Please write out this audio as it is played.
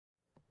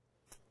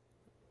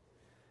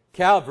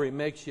Calvary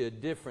makes you a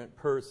different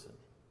person.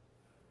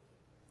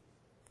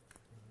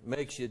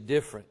 Makes you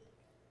different.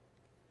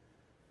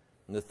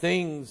 And the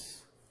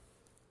things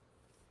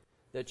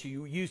that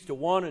you used to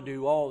want to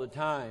do all the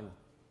time,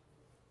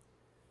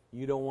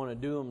 you don't want to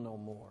do them no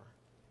more.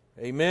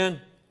 Amen?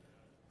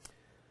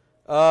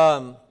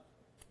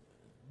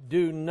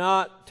 Do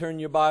not turn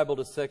your Bible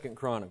to 2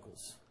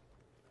 Chronicles.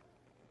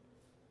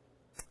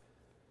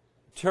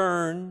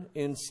 Turn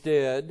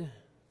instead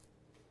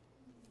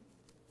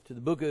to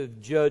the book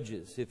of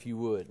Judges, if you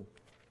would.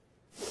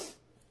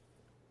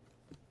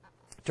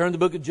 Turn to the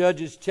book of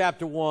Judges,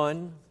 chapter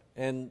 1.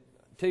 And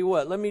tell you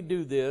what, let me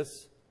do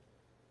this.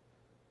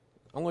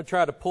 I'm going to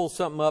try to pull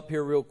something up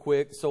here real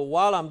quick. So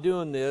while I'm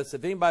doing this,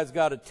 if anybody's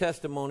got a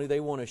testimony they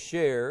want to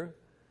share,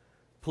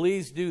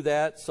 please do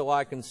that so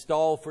I can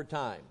stall for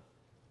time.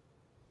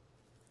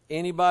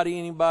 Anybody,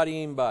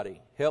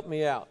 help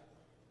me out.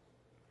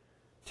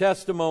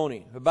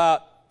 Testimony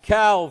about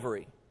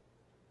Calvary,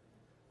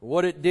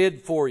 what it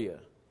did for you.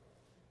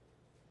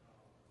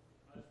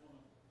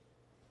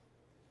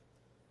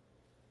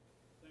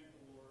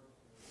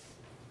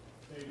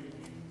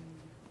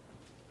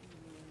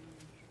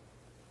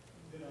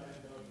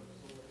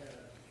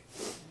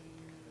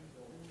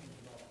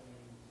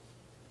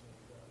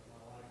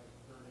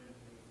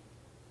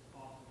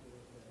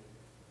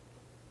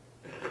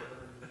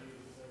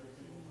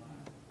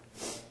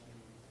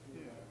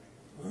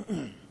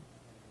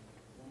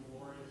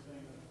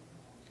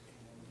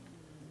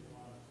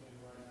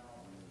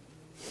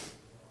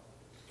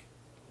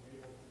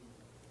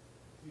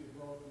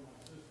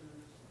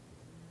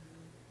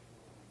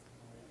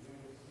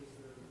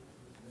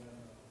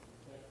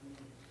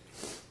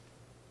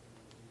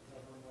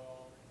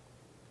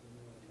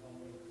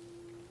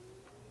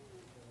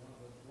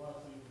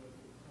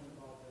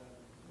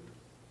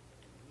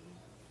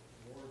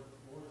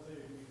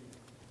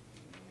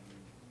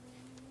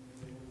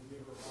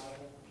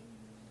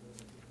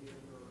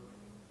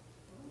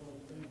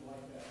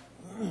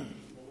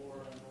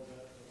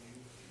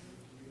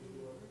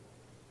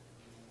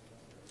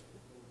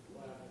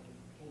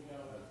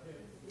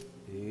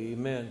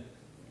 Amen.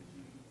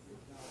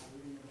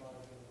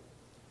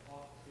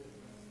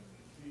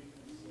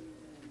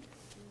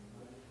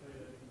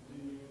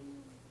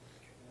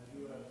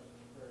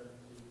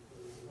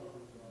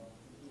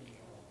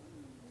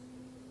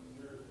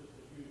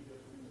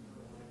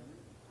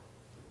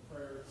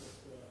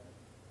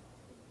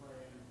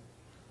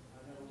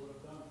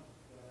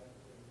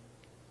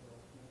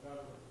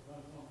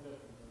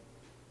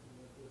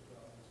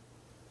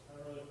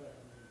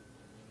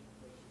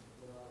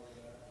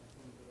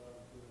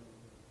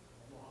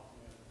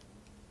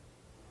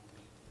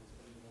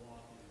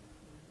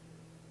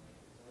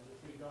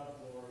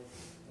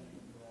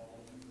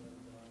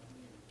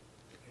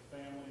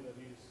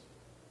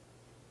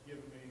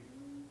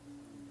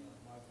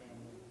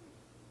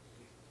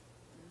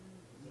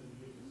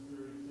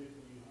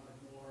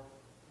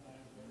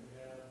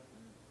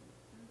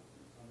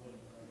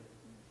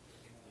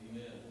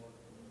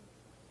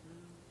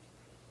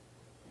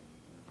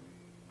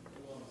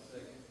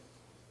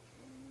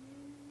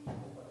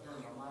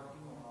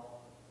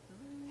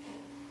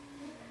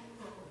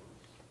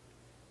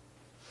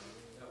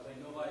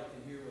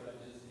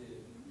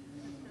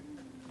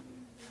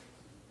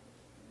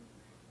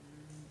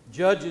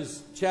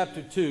 Judges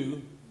chapter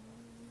 2,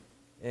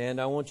 and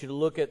I want you to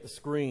look at the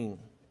screen.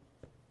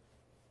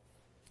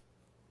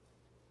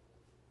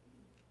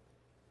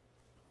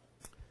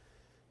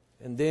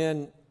 And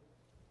then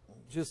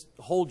just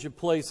hold your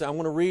place. I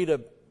want to read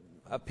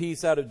a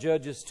piece out of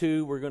Judges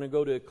 2. We're going to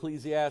go to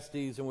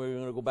Ecclesiastes, and we're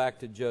going to go back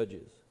to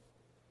Judges.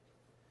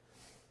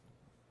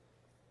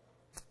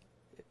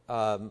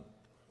 I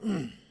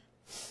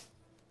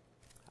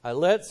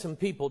let some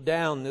people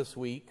down this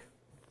week.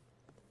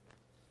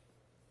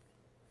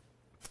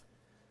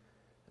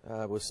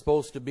 I was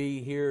supposed to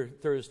be here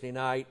Thursday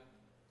night,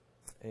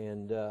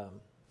 and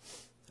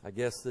I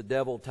guess the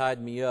devil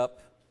tied me up,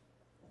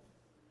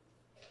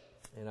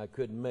 and I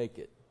couldn't make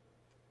it.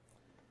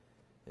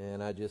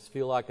 And I just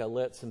feel like I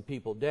let some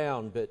people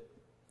down, but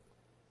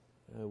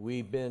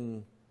we've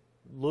been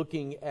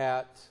looking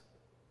at,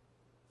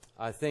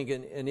 I think,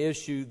 an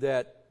issue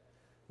that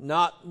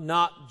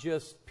not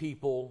just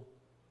people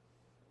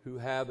who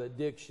have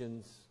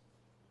addictions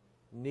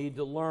need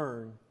to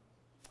learn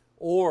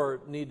or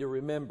need to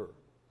remember.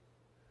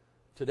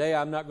 Today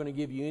I'm not going to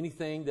give you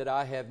anything that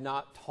I have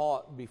not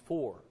taught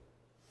before.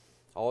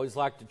 I always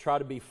like to try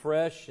to be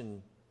fresh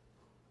and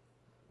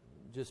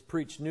just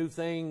preach new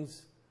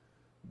things,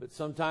 but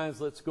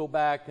sometimes let's go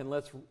back and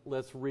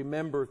let's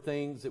remember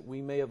things that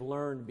we may have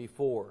learned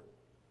before.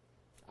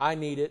 I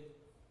need it,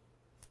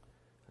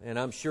 and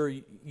I'm sure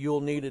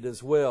you'll need it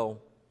as well.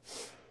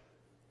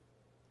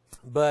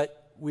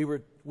 But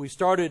we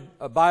started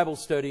a Bible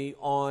study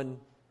on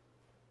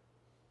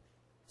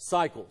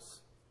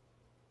cycles.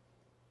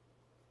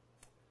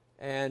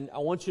 And I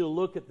want you to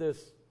look at this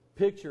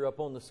picture up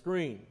on the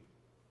screen.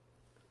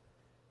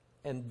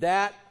 And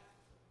that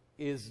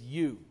is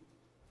you.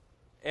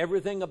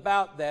 Everything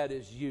about that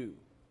is you.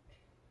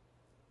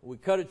 we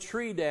cut a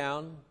tree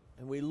down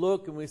and we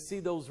look and we see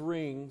those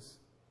rings,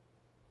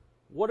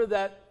 what do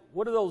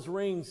those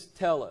rings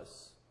tell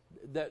us?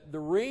 That the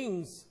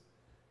rings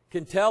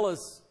can tell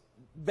us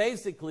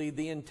basically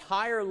the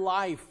entire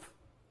life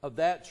of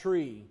that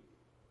tree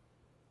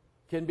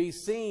can be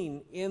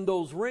seen in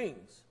those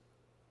rings.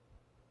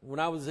 When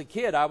I was a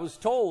kid, I was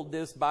told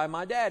this by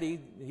my daddy.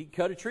 He'd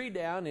cut a tree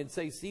down and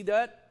say, see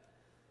that?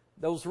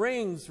 Those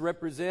rings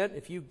represent,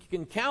 if you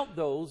can count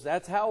those,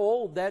 that's how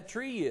old that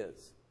tree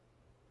is.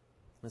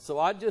 And so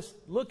I just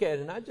look at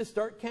it and I just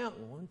start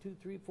counting. 1, 2,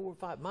 3, 4,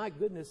 5. My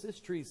goodness, this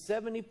tree's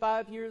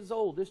 75 years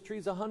old. This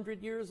tree's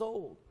 100 years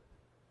old.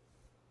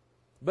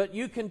 But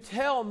you can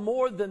tell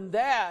more than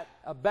that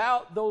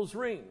about those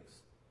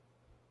rings.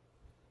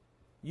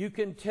 You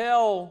can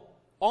tell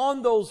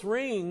on those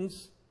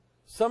rings,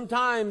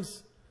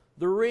 sometimes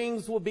the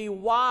rings will be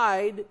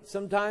wide,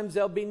 sometimes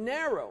they'll be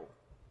narrow.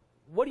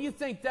 What do you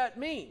think that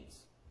means?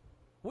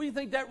 What do you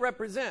think that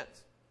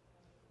represents?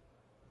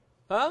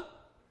 Huh?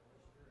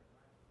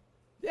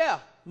 Yeah,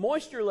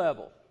 moisture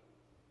level.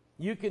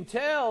 You can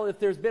tell if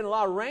there's been a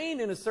lot of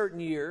rain in a certain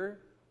year.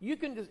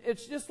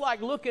 It's just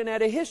like looking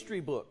at a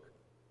history book.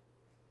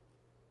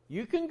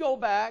 You can go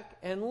back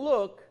and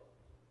look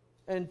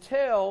and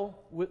tell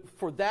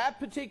for that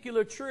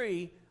particular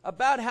tree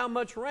about how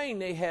much rain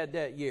they had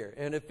that year.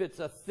 And if it's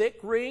a thick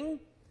ring,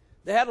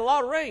 they had a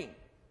lot of rain.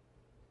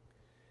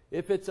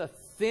 If it's a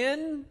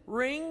thin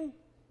ring,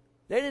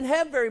 they didn't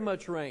have very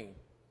much rain.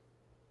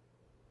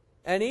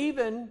 And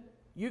even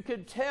you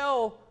could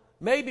tell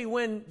maybe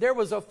when there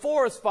was a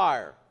forest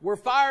fire where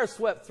fire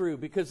swept through,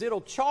 because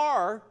it'll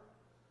char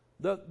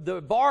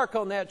the bark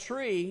on that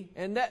tree.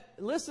 And that,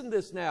 listen to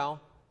this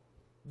now,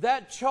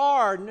 that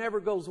char never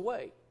goes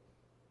away.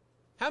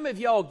 How many of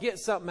y'all get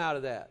something out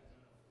of that?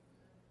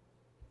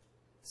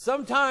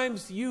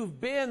 Sometimes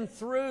you've been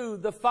through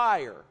the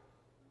fire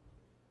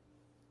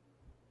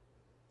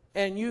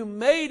and you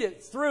made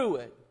it through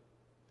it,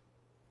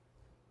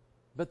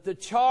 but the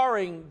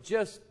charring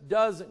just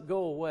doesn't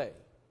go away.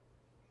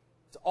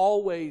 It's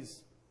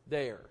always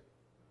there.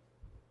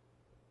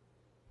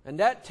 And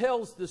that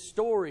tells the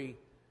story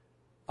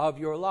of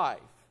your life.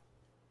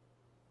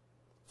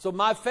 So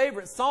my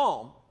favorite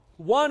psalm,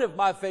 one of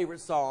my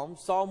favorite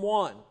psalms, Psalm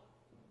 1.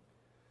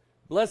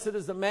 Blessed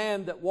is the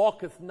man that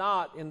walketh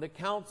not in the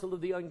counsel of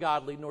the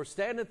ungodly, nor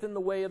standeth in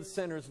the way of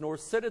sinners, nor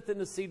sitteth in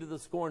the seat of the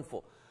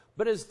scornful.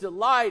 But his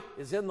delight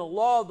is in the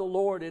law of the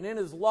Lord, and in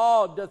his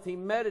law doth he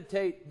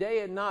meditate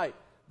day and night.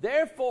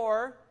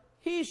 Therefore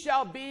he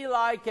shall be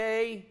like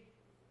a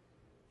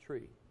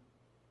tree.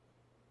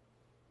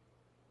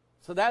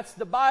 So that's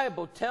the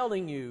Bible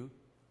telling you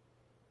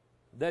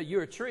that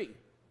you're a tree.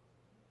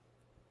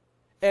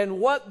 And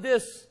what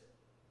this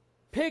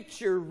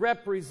picture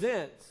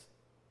represents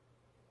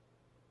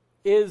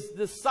is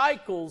the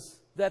cycles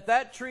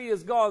that tree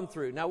has gone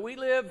through. Now, we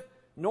live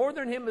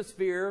northern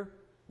hemisphere,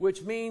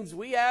 which means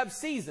we have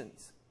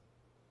seasons.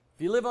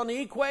 If you live on the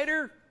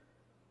equator,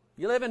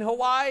 you live in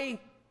Hawaii.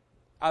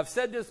 I've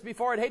said this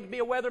before, I'd hate to be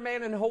a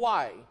weatherman in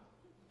Hawaii.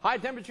 High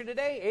temperature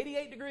today,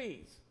 88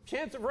 degrees.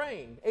 Chance of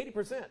rain,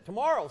 80%.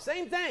 Tomorrow,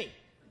 same thing.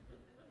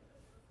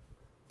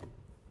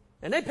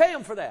 And they pay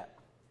them for that.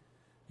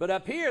 But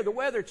up here, the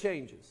weather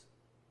changes.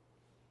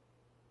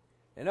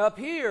 And up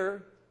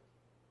here,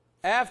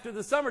 after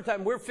the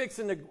summertime, we're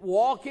fixing to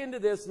walk into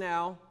this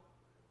now,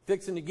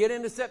 fixing to get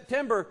into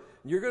September,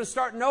 and you're going to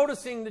start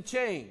noticing the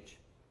change.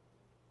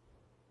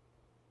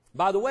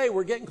 By the way,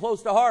 we're getting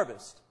close to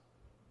harvest.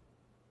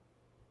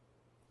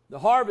 The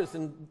harvest,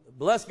 and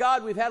bless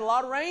God, we've had a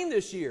lot of rain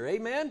this year,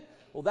 amen?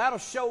 Well, that'll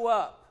show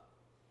up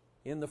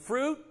in the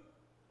fruit.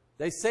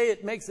 They say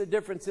it makes a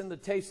difference in the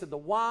taste of the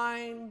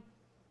wine.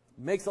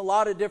 It makes a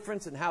lot of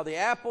difference in how the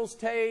apples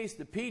taste,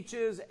 the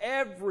peaches,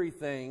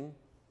 everything.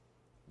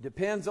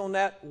 Depends on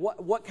that,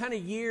 what kind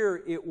of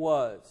year it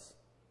was.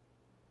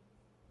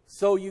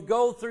 So you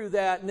go through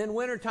that, and then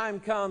wintertime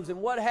comes,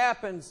 and what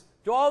happens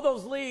to all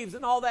those leaves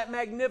and all that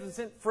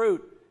magnificent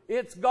fruit?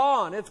 It's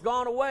gone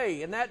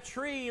away, and that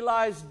tree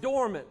lies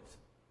dormant.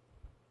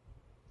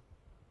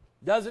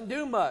 Doesn't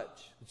do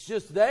much. It's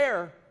just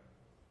there.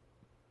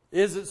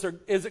 Is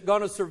it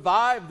going to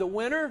survive the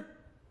winter?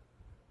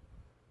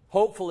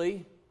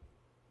 Hopefully.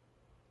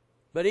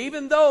 But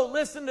even though,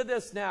 listen to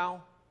this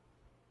now,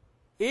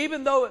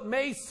 even though it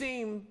may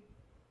seem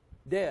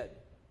dead,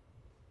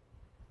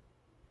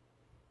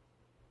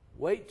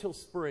 wait till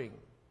spring.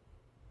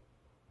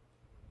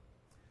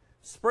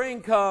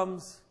 Spring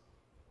comes,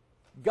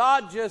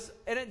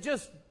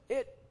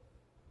 it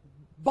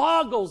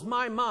boggles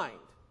my mind.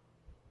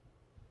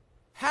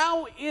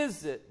 How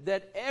is it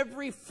that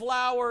every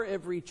flower,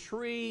 every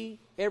tree,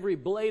 every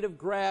blade of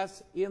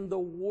grass in the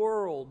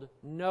world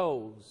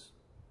knows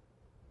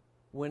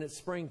when it's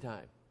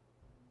springtime?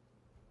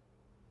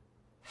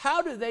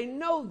 How do they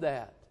know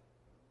that?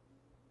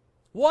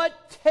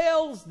 What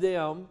tells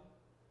them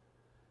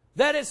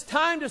that it's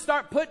time to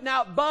start putting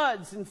out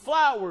buds and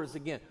flowers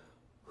again?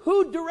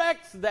 Who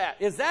directs that?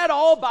 Is that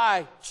all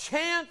by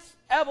chance,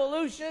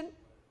 evolution?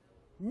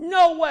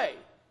 No way.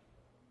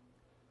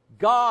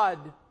 God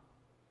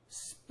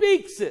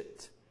speaks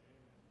it.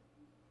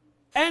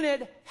 And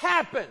it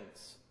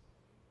happens.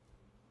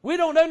 We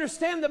don't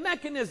understand the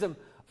mechanism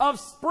of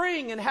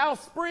spring and how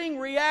spring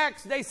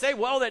reacts. They say,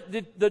 well,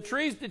 that the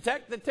trees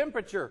detect the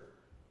temperature.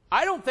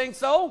 I don't think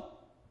so.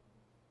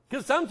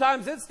 Because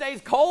sometimes it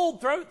stays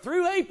cold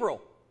through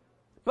April.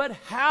 But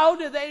how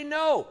do they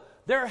know?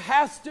 There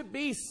has to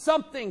be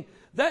something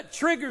that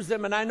triggers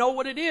them, and I know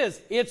what it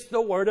is. It's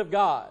the Word of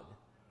God.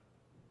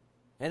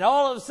 And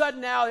all of a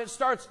sudden now it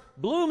starts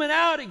blooming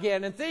out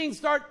again, and things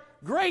start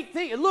great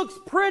things. It looks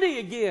pretty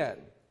again.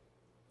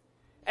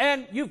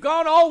 And you've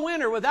gone all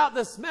winter without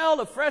the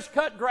smell of fresh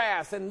cut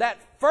grass, and that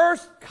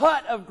first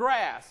cut of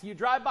grass. You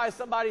drive by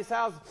somebody's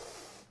house,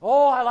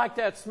 oh, I like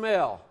that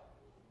smell.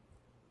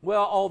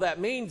 Well, all that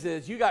means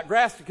is you got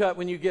grass to cut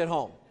when you get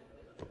home.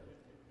 That's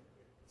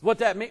what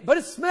that means. But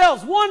it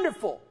smells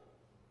wonderful.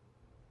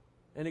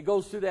 And it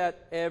goes through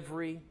that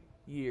every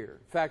year.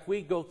 In fact,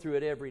 we go through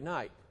it every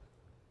night.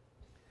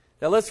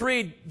 Now let's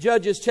read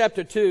Judges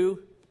chapter 2.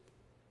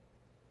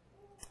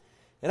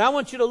 And I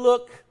want you to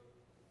look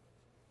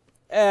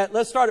at,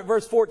 let's start at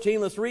verse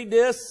 14. Let's read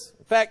this.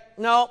 In fact,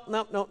 no.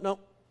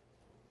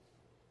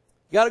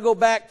 Got to go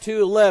back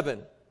to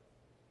 11.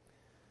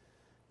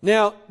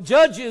 Now,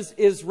 Judges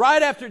is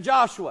right after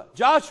Joshua.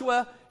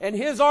 Joshua and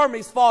his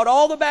armies fought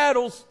all the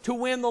battles to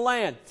win the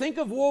land. Think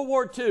of World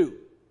War II.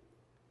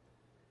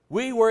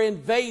 We were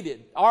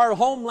invaded. Our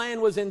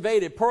homeland was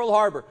invaded, Pearl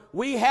Harbor.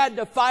 We had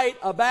to fight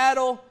a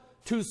battle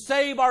to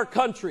save our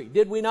country,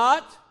 did we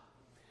not?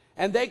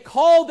 And they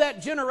called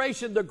that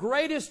generation the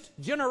greatest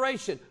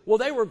generation. Well,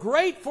 they were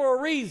great for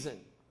a reason.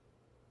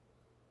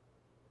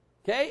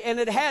 Okay? And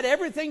it had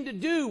everything to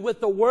do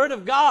with the Word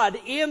of God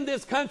in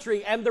this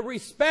country and the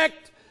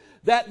respect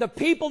that the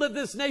people of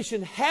this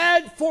nation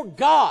had for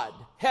God.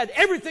 Had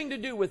everything to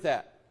do with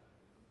that.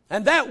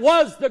 And that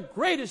was the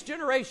greatest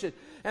generation.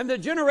 And the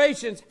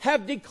generations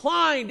have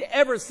declined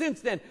ever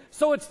since then.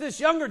 So it's this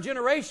younger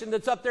generation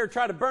that's up there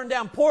trying to burn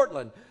down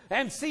Portland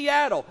and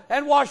Seattle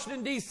and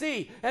Washington,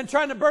 D.C. and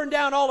trying to burn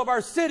down all of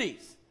our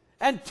cities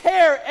and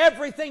tear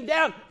everything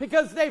down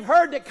because they've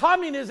heard that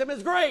communism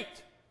is great.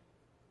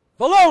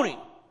 Baloney.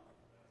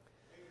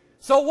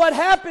 So what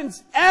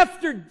happens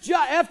after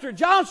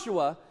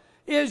Joshua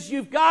is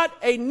you've got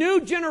a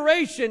new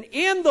generation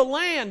in the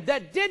land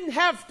that didn't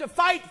have to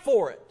fight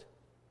for it.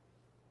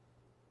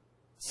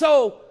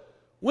 So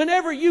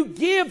whenever you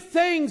give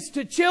things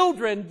to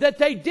children that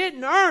they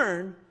didn't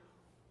earn,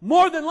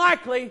 more than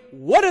likely,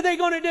 what are they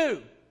going to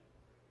do?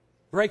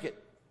 Break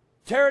it.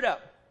 Tear it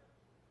up.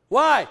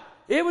 Why?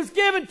 It was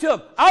given to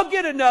them. I'll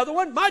get another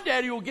one. My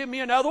daddy will give me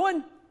another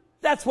one.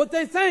 That's what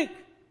they think.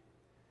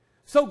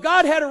 So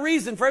God had a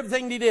reason for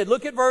everything He did.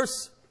 Look at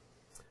verse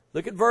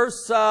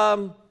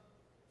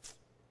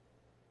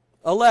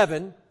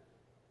 11.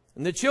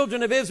 And the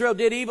children of Israel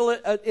did evil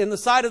in the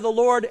sight of the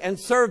Lord and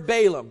served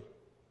Balaam.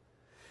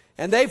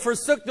 And they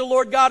forsook the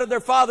Lord God of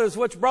their fathers,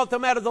 which brought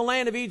them out of the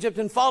land of Egypt,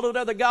 and followed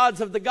other gods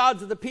of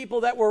the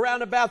people that were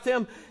round about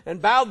them,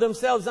 and bowed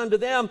themselves unto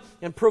them,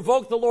 and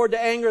provoked the Lord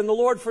to anger.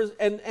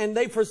 And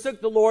they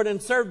forsook the Lord,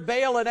 and served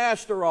Baal and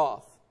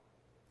Ashtaroth.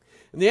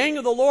 And the anger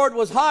of the Lord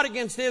was hot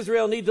against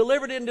Israel, and He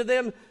delivered into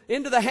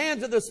the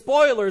hands of the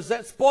spoilers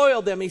that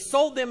spoiled them. He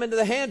sold them into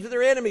the hands of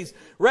their enemies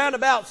round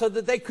about, so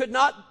that they could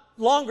not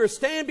longer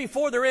stand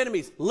before their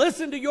enemies.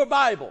 Listen to your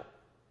Bible.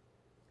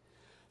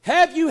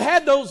 Have you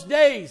had those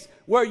days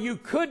where you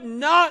could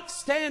not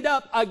stand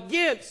up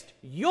against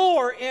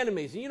your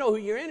enemies? And you know who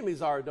your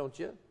enemies are, don't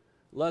you?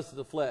 Lust of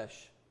the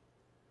flesh,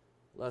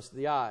 lust of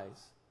the eyes,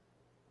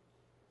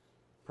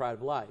 pride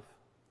of life.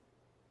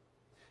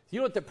 You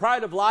know what the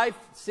pride of life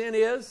sin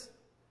is?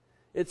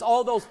 It's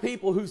all those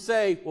people who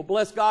say, well,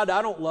 bless God,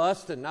 I don't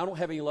lust and I don't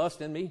have any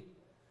lust in me.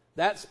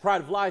 That's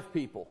pride of life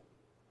people.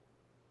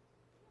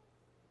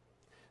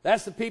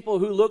 That's the people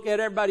who look at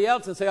everybody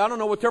else and say, I don't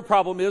know what their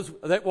problem is,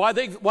 why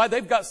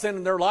they've got sin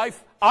in their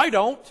life. I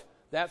don't.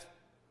 That's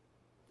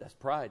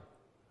pride.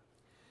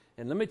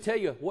 And let me tell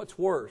you what's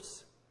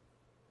worse.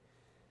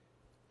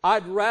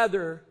 I'd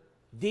rather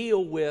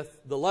deal with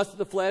the lust of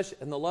the flesh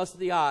and the lust of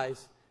the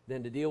eyes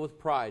than to deal with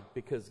pride,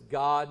 because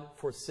God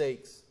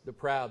forsakes the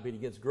proud, but He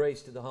gives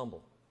grace to the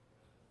humble.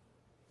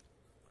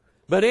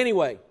 But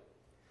anyway,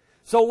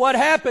 so what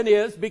happened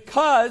is,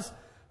 because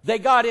they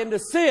got into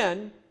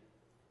sin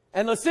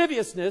and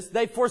lasciviousness,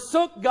 they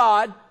forsook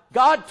God.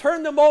 God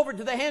turned them over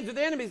to the hands of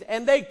the enemies,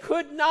 and they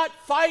could not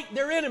fight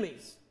their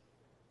enemies.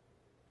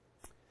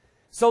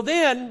 So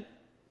then,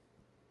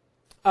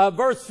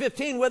 verse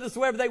 15,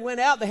 whithersoever they went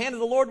out, the hand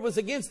of the Lord was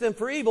against them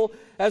for evil,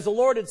 as the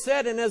Lord had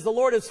said, and as the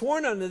Lord had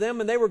sworn unto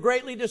them, and they were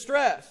greatly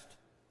distressed.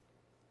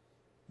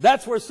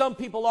 That's where some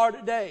people are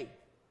today.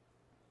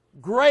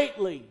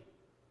 Greatly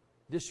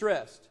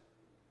distressed.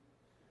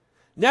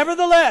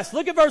 Nevertheless,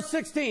 look at verse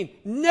 16.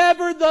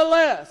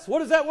 Nevertheless, what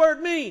does that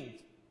word mean?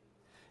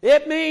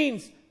 It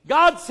means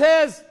God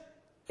says,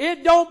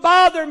 it don't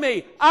bother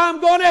me. I'm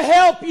going to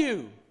help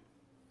you.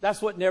 That's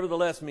what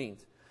nevertheless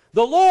means.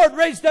 The Lord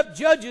raised up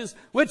judges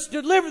which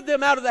delivered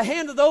them out of the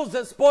hand of those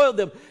that spoiled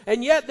them.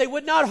 And yet they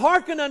would not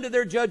hearken unto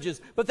their judges,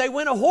 but they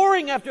went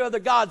a-whoring after other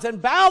gods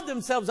and bowed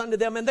themselves unto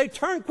them. And they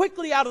turned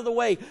quickly out of the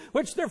way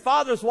which their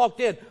fathers walked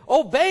in,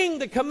 obeying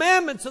the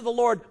commandments of the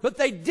Lord. But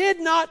they did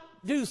not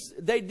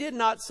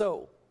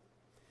so.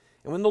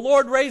 And when the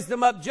Lord raised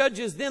them up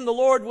judges, then the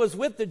Lord was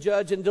with the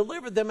judge and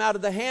delivered them out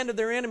of the hand of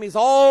their enemies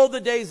all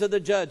the days of the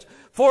judge.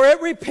 For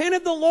it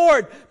repented the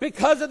Lord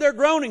because of their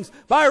groanings,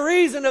 by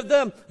reason of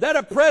them that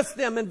oppressed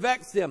them and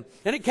vexed them.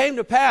 And it came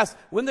to pass,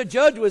 when the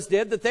judge was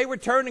dead, that they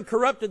returned and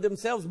corrupted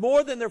themselves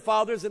more than their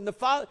fathers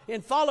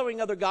in following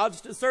other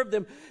gods to serve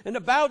them and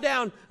to bow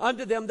down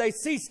unto them. They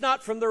ceased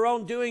not from their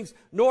own doings,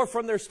 nor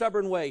from their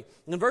stubborn way.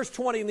 In verse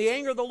 20, and the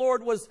anger of the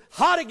Lord was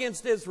hot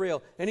against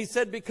Israel. And he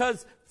said,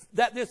 because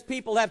that this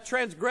people have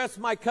transgressed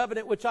my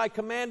covenant which I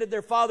commanded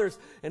their fathers,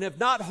 and have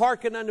not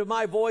hearkened unto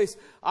my voice,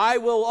 I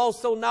will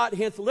also not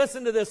hence,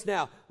 listen to this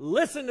now,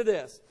 listen to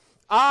this.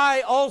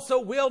 I also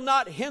will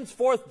not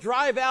henceforth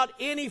drive out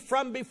any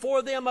from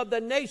before them of the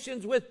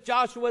nations which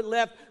Joshua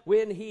left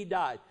when he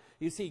died.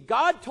 You see,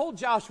 God told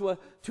Joshua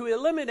to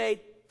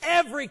eliminate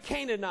every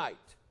Canaanite.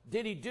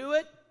 Did he do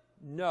it?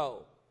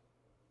 No.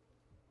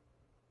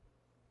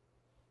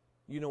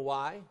 You know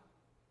why?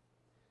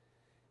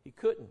 He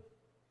couldn't.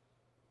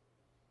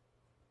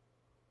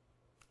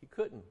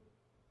 Couldn't.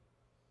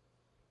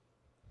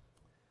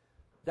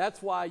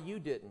 That's why you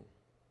didn't.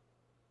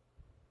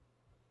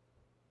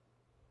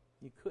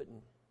 You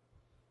couldn't.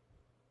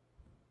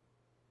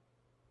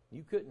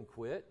 You couldn't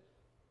quit.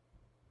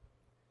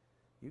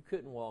 You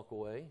couldn't walk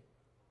away.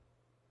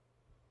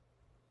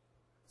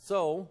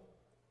 So,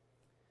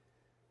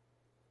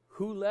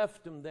 who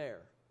left them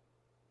there?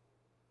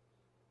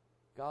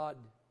 God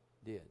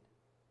did.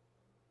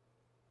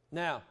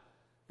 Now,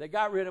 they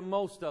got rid of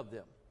most of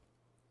them.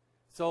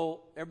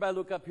 So, everybody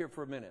look up here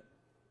for a minute.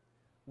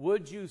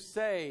 Would you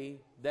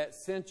say that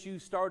since you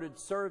started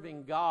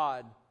serving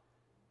God,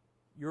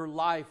 your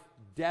life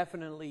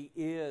definitely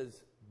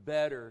is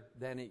better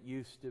than it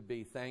used to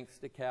be, thanks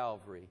to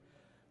Calvary?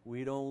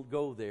 We don't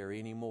go there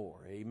anymore.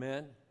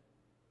 Amen?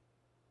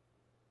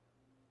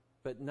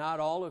 But not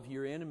all of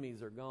your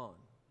enemies are gone.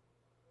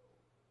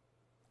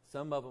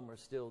 Some of them are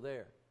still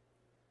there.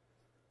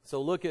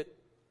 So look at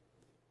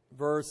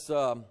verse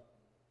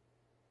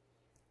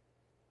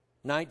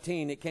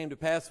 19, it came to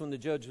pass when the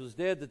judge was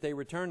dead that they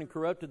returned and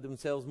corrupted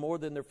themselves more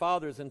than their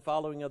fathers in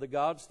following other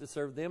gods to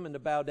serve them and to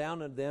bow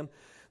down unto them.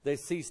 They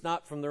ceased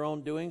not from their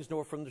own doings,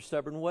 nor from their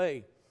stubborn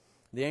way.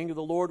 The anger of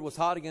the Lord was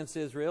hot against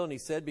Israel, and he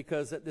said,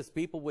 because that this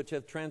people which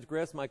have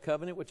transgressed my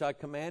covenant, which I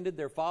commanded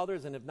their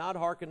fathers, and have not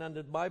hearkened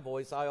unto my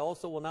voice, I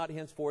also will not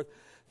henceforth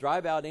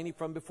drive out any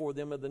from before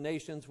them of the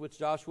nations which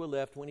Joshua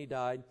left when he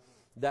died,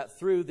 that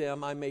through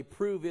them I may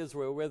prove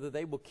Israel whether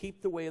they will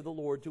keep the way of the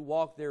Lord to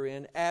walk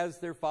therein, as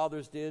their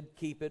fathers did,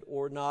 keep it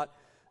or not.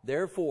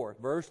 Therefore,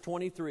 verse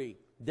 23,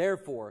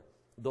 therefore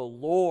the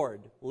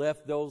Lord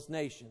left those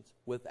nations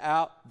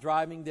without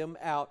driving them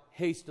out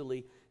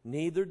hastily,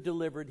 neither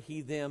delivered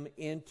he them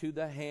into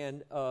the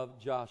hand of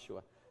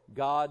Joshua.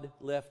 God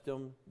left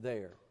them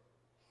there.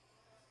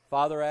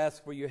 Father, I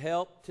ask for your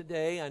help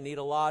today. I need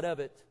a lot of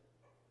it.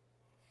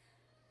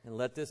 And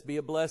let this be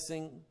a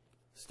blessing,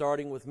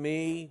 starting with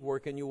me,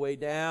 working your way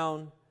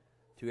down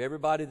to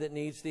everybody that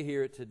needs to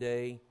hear it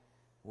today.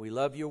 We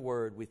love your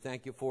word. We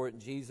thank you for it in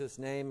Jesus'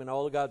 name. And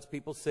all of God's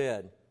people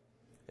said,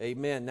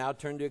 amen. Now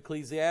turn to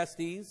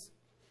Ecclesiastes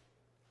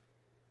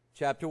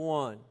chapter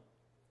 1.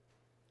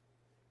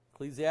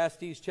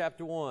 Ecclesiastes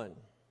chapter 1.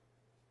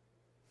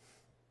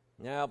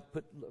 Now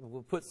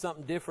we'll put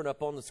something different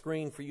up on the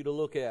screen for you to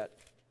look at.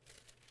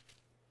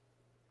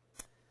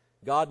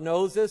 God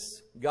knows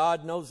us.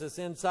 God knows us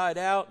inside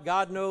out.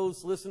 God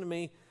knows, listen to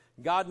me,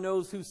 God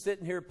knows who's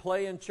sitting here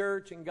playing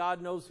church, and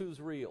God knows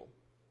who's real.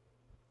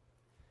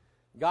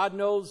 God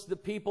knows the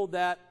people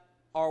that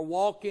are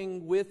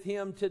walking with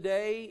him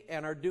today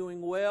and are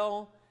doing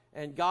well,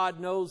 and God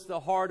knows the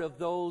heart of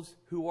those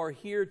who are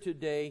here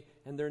today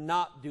and they're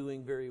not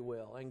doing very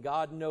well, and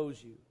God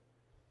knows you.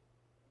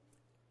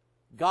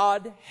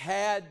 God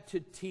had to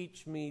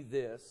teach me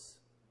this.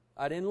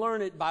 I didn't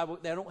learn it.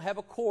 They don't have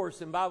a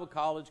course in Bible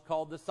college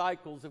called The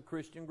Cycles of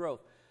Christian Growth.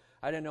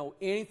 I didn't know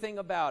anything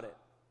about it.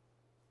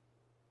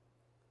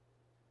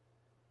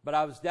 But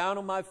I was down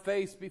on my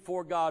face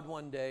before God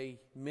one day,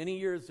 many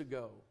years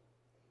ago.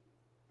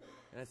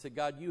 And I said,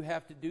 God, you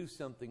have to do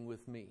something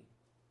with me.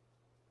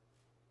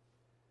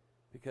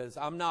 Because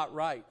I'm not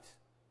right.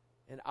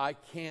 And I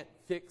can't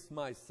fix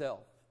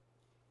myself.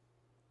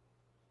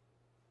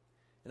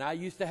 And I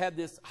used to have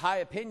this high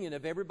opinion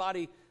of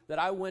everybody that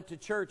I went to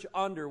church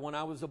under when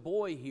I was a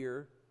boy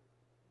here.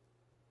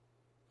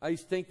 I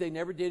used to think they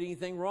never did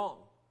anything wrong.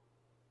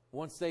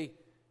 Once they,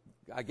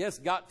 I guess,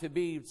 got to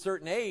be a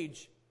certain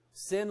age,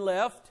 sin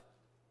left,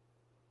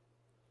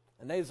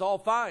 and they was all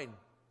fine.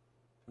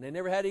 And they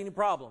never had any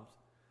problems.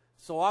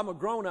 So I'm a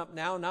grown-up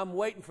now, and I'm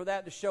waiting for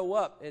that to show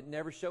up. It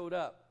never showed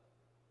up.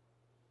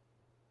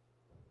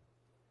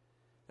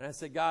 And I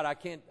said, God, I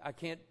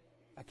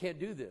can't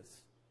do this.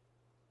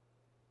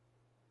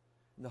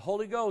 And the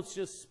Holy Ghost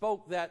just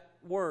spoke that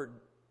word,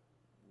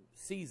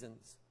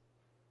 seasons.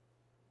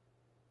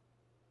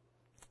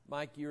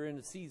 Mike, you're in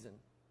a season.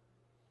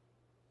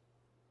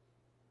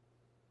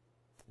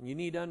 And you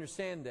need to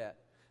understand that.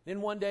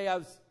 Then one day I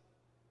was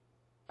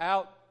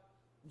out,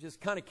 just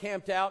kind of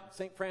camped out at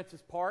St.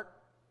 Francis Park.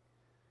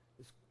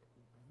 It was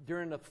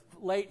during the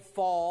late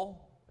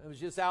fall. I was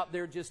just out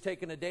there just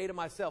taking a day to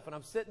myself. And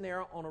I'm sitting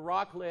there on a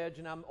rock ledge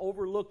and I'm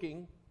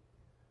overlooking,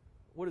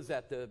 what is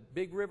that, the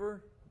big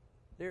river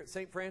there at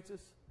St. Francis?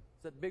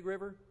 Is that the big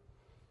river?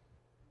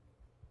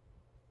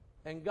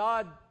 And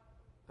God,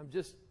 I'm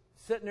just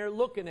sitting there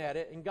looking at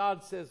it, and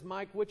God says,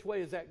 Mike, which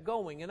way is that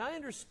going? And I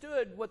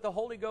understood what the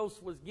Holy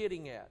Ghost was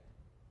getting at.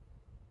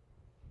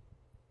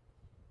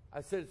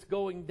 I said, it's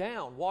going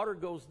down. Water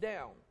goes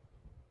down.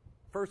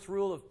 First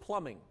rule of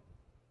plumbing.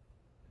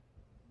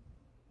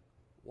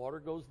 Water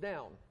goes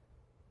down.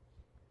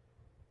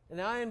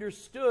 And I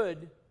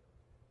understood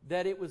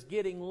that it was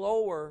getting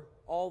lower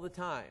all the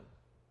time.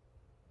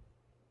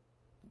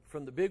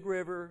 From the big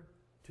river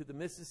to the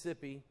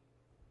Mississippi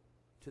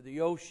to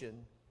the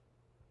ocean.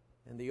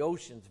 And the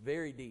ocean's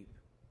very deep.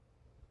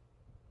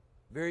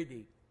 Very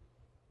deep.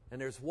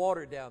 And there's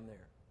water down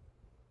there.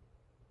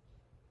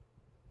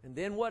 And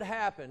then what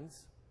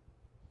happens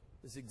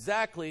is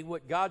exactly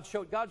what God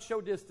showed. God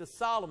showed this to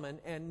Solomon,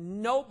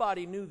 and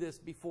nobody knew this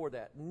before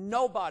that.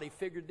 Nobody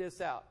figured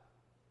this out.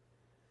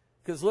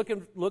 Because look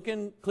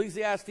in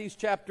Ecclesiastes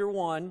chapter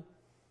 1,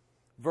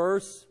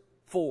 verse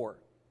 4.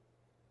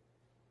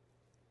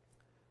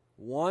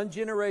 One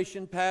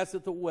generation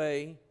passeth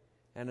away,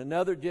 and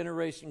another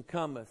generation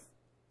cometh,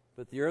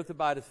 but the earth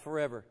abideth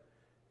forever.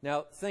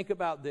 Now, think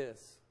about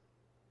this.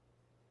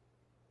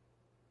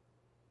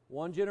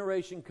 One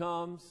generation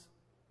comes,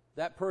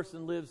 that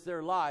person lives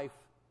their life.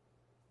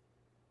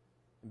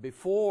 In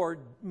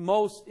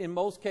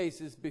most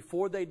cases,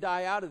 before they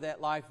die out of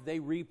that life, they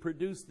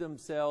reproduce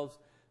themselves.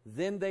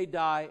 Then they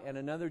die, and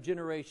another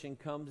generation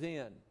comes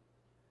in.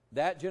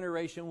 That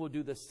generation will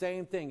do the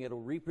same thing. It'll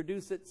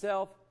reproduce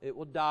itself. It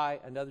will die.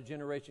 Another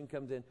generation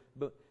comes in.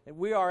 But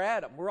we are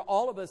Adam. We're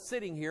all of us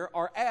sitting here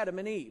are Adam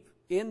and Eve.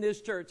 In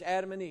this church,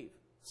 Adam and Eve.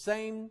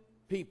 Same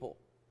people.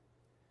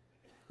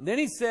 And then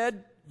he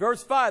said,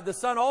 verse 5, the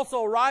sun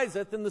also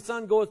riseth, and the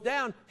sun goeth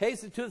down,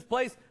 hasteth to his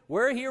place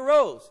where he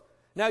arose.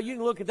 Now you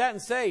can look at that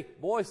and say,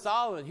 boy,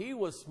 Solomon, he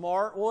was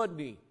smart,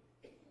 wasn't he?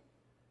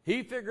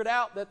 He figured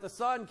out that the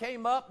sun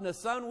came up and the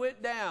sun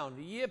went down.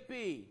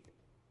 Yippee.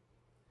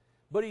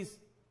 But he's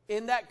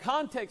in that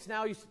context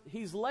now,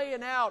 he's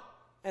laying out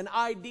an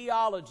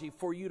ideology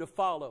for you to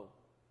follow.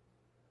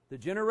 The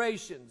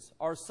generations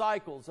are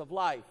cycles of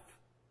life.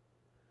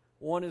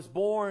 One is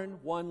born,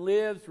 one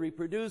lives,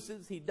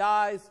 reproduces, he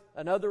dies.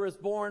 Another is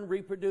born,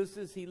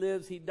 reproduces, he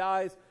lives, he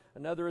dies.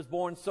 Another is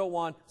born, so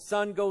on.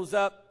 Sun goes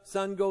up,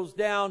 sun goes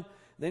down.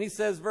 Then he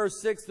says, verse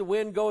 6, the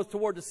wind goeth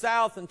toward the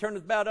south and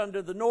turneth about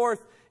unto the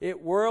north.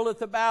 It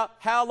whirleth about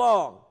how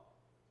long?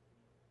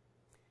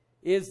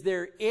 Is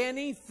there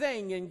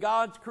anything in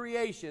God's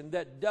creation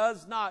that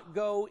does not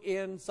go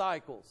in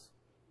cycles?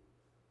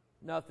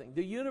 Nothing.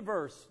 The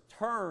universe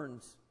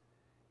turns.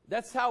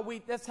 That's how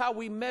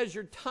we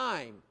measure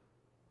time.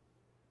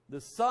 The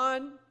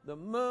sun, the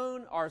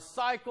moon are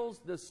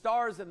cycles. The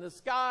stars in the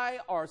sky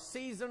are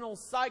seasonal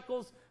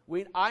cycles.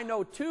 I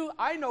know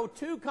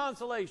two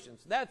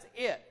constellations. That's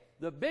it.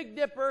 The Big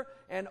Dipper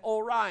and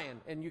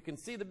Orion. And you can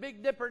see the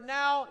Big Dipper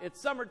now.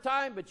 It's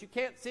summertime, but you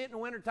can't see it in the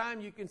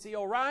wintertime. You can see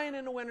Orion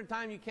in the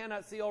wintertime. You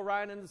cannot see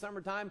Orion in the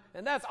summertime.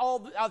 And that's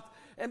all.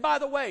 And by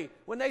the way,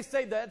 when they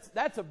say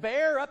that's a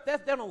bear,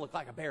 that don't look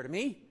like a bear to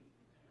me.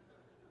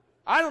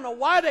 I don't know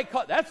why they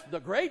call it. That's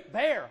the Great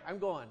Bear. I'm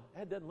going,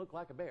 that doesn't look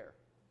like a bear.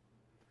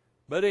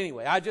 But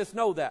anyway, I just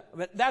know that.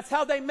 But that's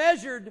how they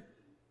measured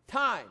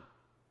time.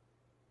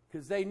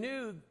 Because they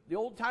knew, the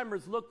old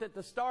timers looked at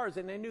the stars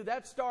and they knew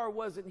that star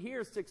wasn't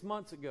here 6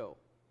 months ago.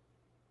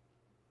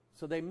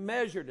 So they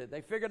measured it.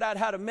 They figured out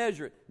how to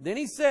measure it. Then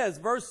he says,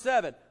 verse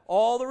 7,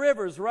 all the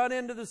rivers run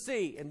into the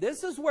sea. And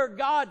this is where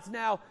God's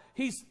now,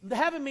 he's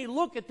having me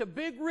look at the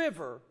big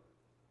river.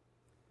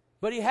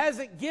 But he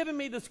hasn't given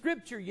me the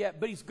scripture yet,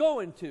 but he's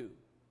going to.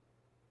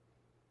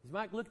 He's,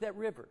 Mike, look at that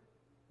river.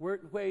 Where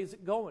is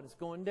it going? It's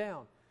going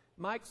down.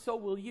 Mike, so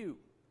will you.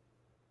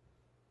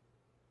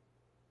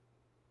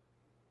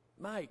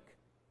 Mike,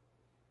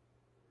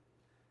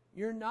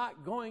 you're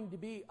not going to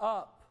be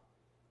up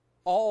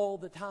all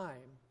the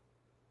time.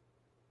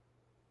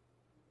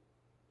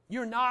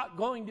 You're not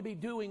going to be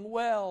doing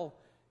well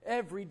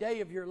every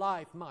day of your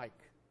life, Mike.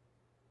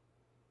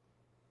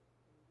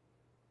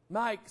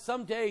 Mike,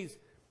 some days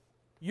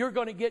you're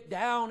going to get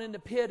down in the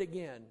pit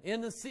again,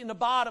 in the sea, in the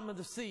bottom of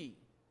the sea.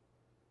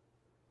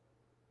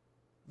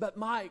 But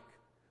Mike,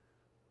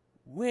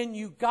 when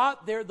you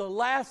got there the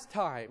last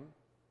time,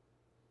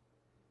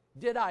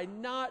 did I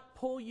not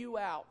pull you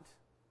out?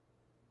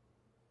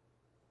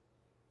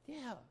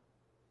 Yeah,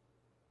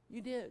 you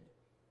did.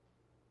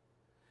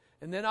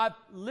 And then I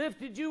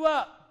lifted you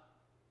up.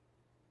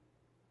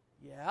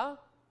 Yeah,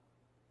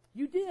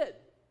 you did.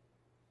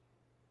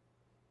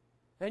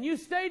 And you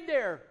stayed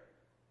there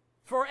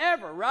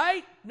forever,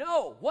 right?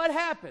 No. What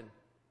happened?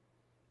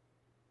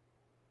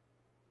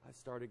 I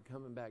started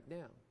coming back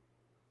down.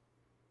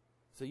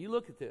 So you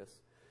look at this.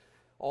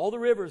 All the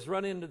rivers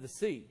run into the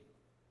sea.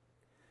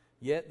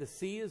 Yet the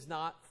sea is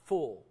not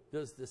full.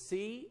 Does the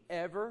sea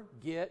ever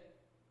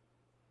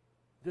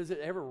does it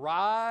ever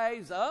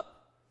rise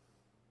up?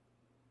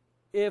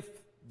 If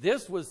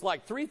this was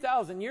like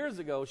 3,000 years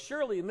ago,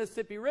 surely the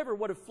Mississippi River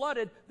would have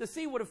flooded, the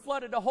sea would have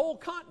flooded a whole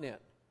continent.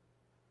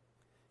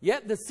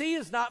 Yet the sea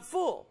is not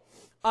full.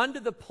 Unto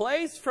the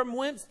place from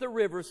whence the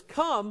rivers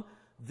come,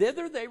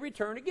 thither they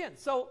return again.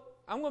 So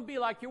I'm going to be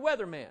like your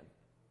weatherman.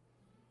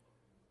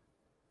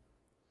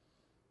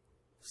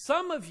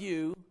 Some of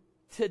you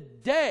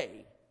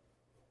today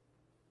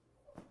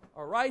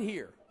are right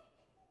here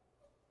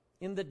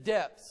in the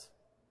depths.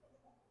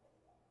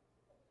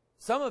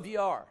 Some of you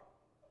are.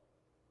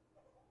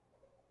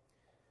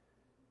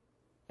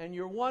 And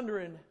you're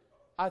wondering,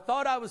 I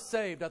thought I was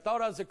saved. I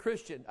thought I was a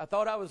Christian. I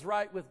thought I was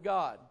right with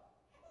God.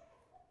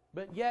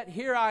 But yet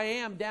here I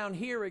am down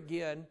here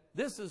again.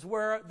 This is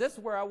where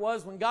I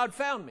was when God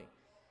found me.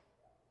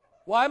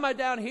 Why am I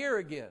down here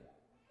again?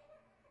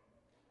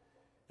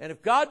 And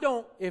if God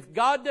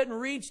doesn't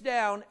reach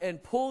down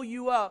and pull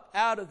you up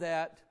out of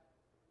that,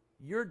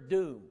 you're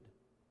doomed.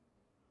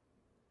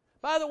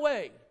 By the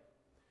way,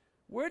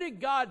 where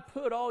did God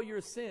put all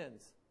your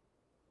sins?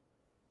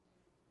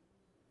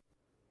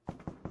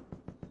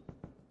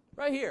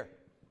 Right here.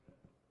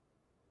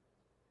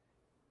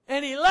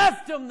 And He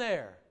left them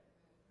there.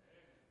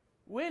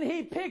 When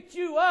He picked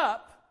you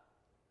up,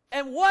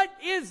 and what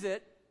is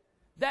it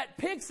that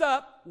picks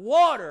up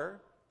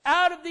water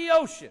out of the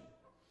ocean?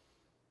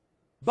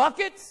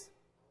 Buckets?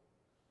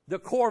 The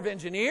Corps of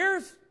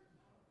Engineers?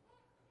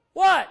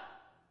 What?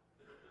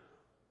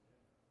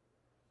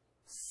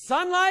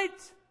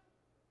 Sunlight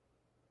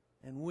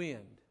and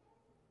wind.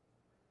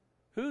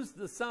 Who's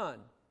the sun?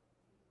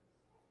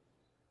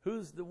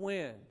 Who's the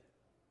wind?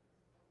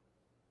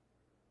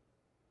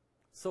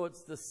 So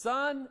it's the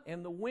sun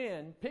and the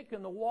wind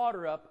picking the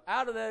water up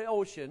out of the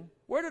ocean.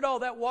 Where did all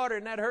that water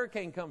in that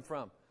hurricane come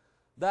from?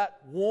 That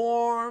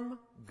warm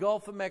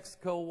Gulf of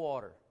Mexico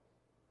water.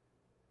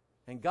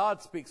 And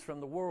God speaks from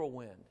the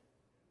whirlwind.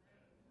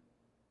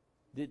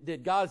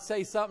 Did God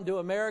say something to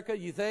America,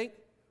 you think?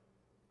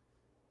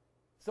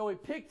 So He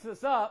picks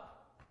us up.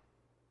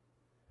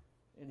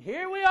 And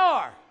here we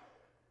are.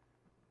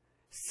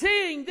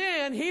 Seeing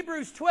then,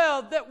 Hebrews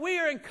 12, that we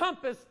are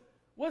encompassed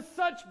with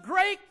such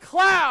great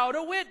cloud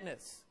of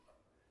witness.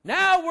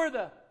 Now we're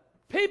the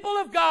people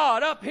of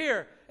God up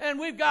here. And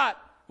we've got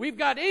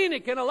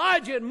Enoch and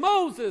Elijah and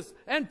Moses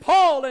and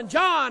Paul and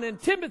John and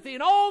Timothy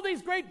and all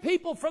these great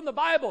people from the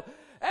Bible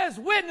as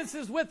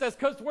witnesses with us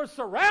because we're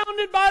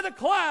surrounded by the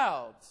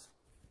clouds.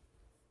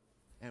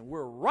 And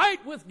we're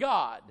right with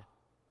God.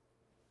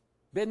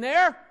 Been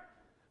there?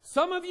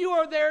 Some of you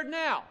are there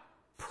now.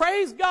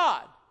 Praise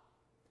God.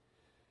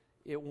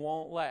 It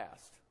won't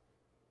last.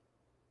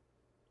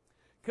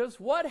 Because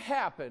what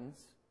happens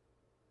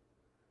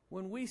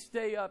when we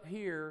stay up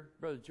here,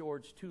 Brother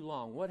George, too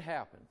long? What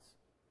happens?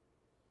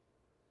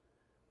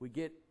 We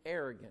get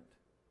arrogant.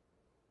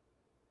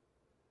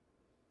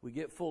 We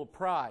get full of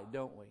pride,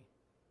 don't we?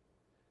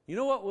 You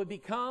know what we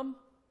become?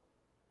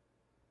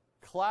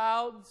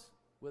 Clouds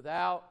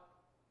without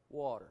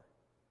water.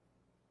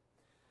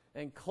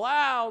 And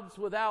clouds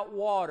without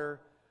water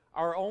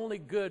are only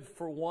good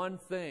for one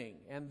thing,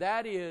 and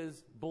that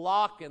is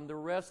blocking the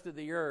rest of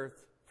the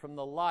earth from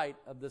the light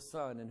of the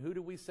sun. And who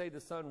do we say the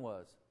sun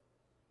was?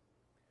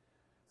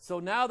 So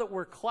now that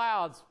we're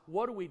clouds,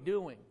 what are we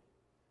doing?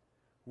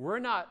 We're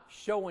not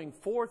showing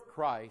forth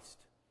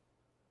Christ.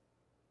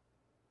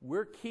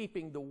 We're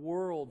keeping the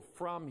world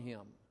from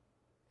Him,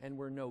 and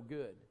we're no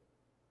good.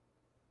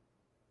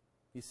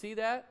 You see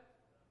that?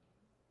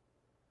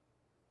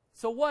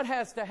 So what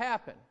has to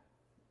happen?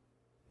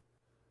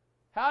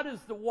 How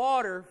does the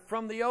water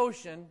from the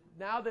ocean,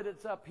 now that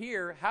it's up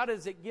here, how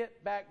does it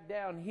get back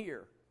down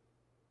here?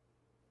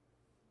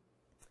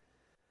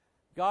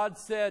 God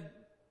said,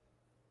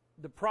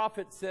 the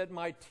prophet said,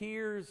 my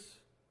tears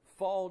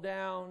fall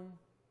down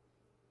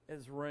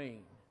as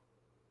rain.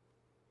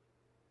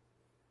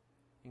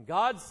 And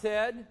God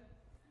said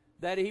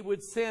that He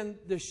would send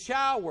the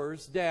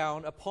showers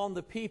down upon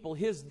the people.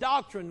 His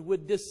doctrine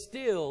would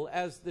distill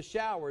as the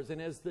showers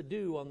and as the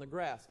dew on the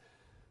grass.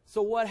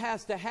 So what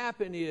has to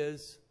happen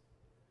is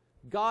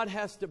God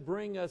has to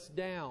bring us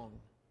down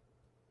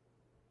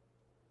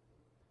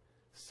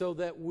so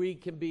that we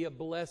can be a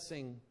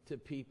blessing to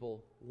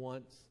people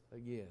once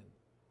again.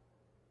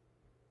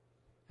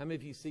 How many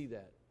of you see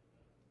that?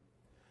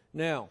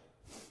 Now,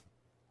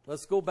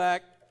 let's go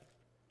back.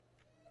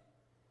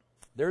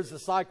 There's the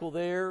cycle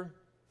there.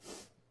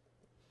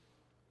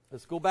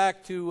 Let's go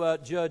back to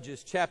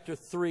Judges chapter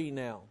 3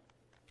 now.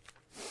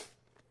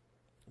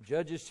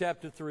 Judges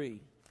chapter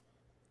 3.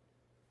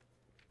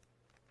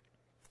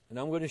 And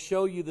I'm going to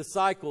show you the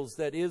cycles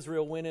that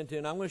Israel went into,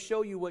 and I'm going to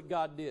show you what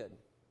God did.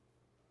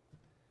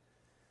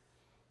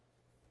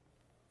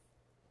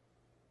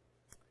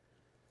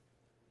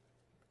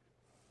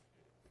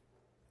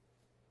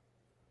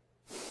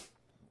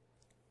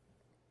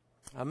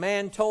 A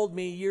man told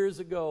me years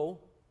ago,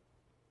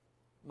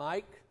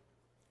 Mike,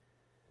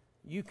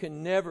 you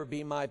can never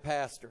be my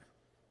pastor.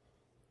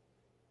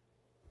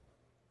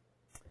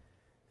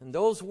 And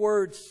those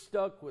words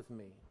stuck with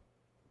me.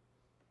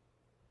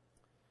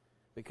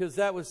 Because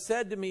that was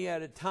said to me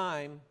at a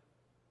time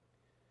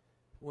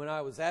when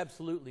I was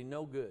absolutely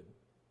no good.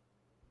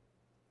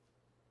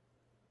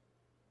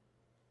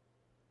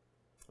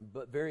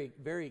 But very,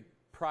 very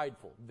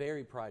prideful,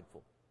 very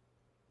prideful.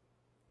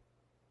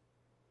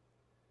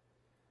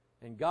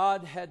 And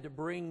God had to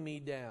bring me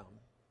down.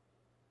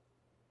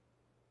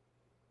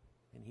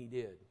 And He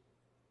did.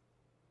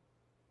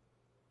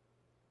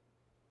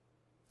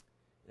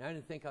 And I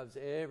didn't think I was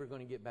ever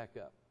going to get back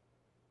up.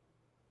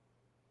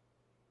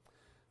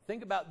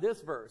 Think about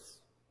this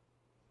verse.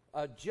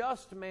 A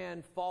just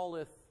man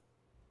falleth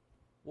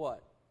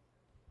what?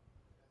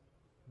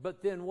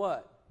 But then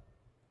what?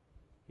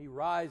 He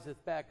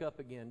riseth back up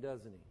again,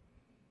 doesn't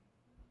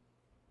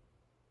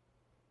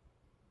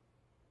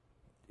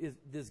he?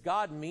 Does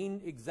God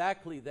mean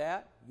exactly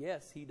that?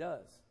 Yes, He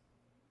does.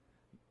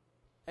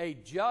 A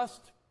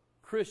just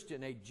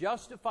Christian, a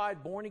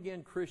justified,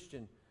 born-again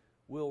Christian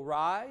will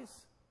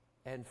rise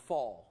and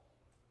fall.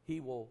 He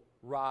will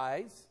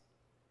rise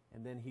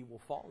and then he will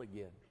fall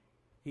again.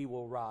 He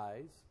will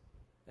rise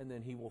and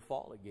then he will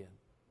fall again.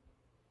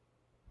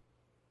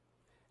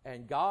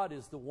 And God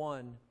is the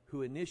one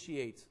who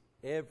initiates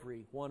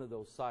every one of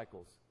those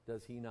cycles,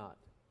 does He not?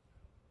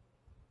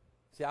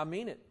 See, I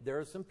mean it. There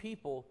are some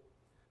people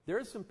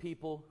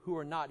who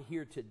are not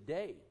here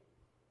today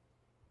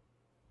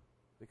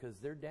because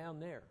they're down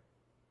there.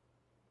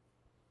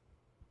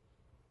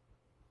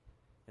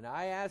 And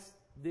I asked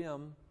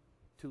them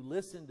to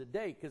listen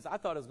today because I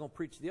thought I was going to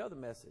preach the other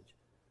message.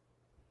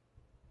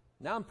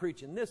 Now I'm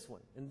preaching this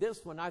one. And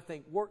this one I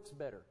think works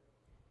better.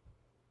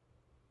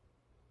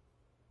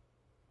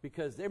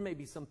 Because there may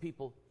be some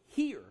people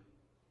here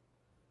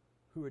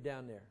who are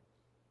down there.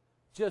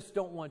 Just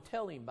don't want to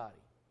tell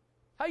anybody.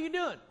 How you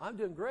doing? I'm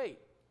doing great.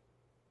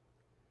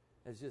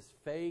 It's just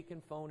fake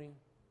and phony.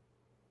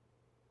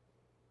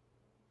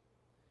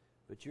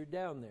 But you're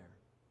down there.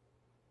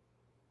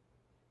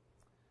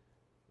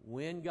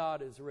 When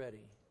God is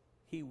ready,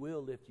 He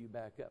will lift you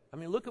back up. I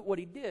mean, look at what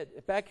He did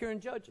back here in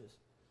Judges.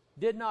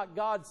 Did not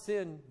God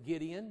send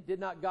Gideon? Did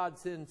not God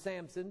send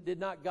Samson? Did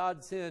not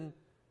God send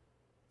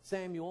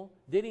Samuel?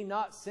 Did He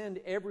not send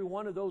every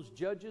one of those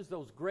judges,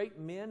 those great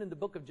men in the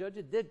book of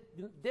Judges?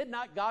 Did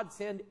not God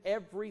send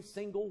every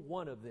single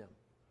one of them?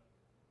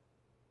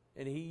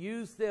 And He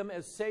used them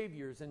as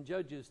saviors and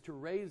judges to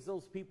raise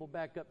those people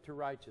back up to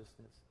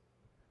righteousness.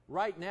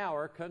 Right now,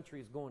 our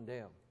country is going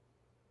down.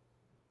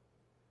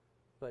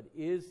 But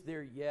is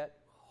there yet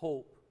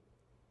hope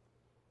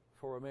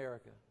for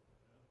America?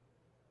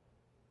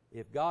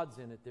 If God's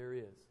in it, there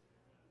is.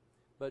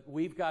 But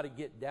we've got to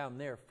get down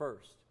there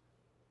first.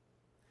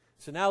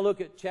 So now look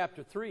at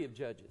chapter 3 of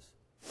Judges.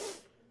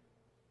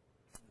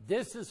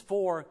 This is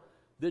for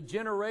the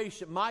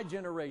generation, my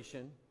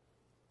generation,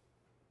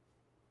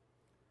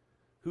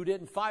 who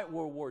didn't fight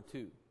World War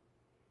II.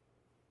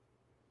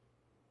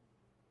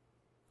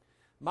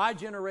 My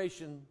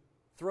generation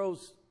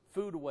throws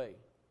food away.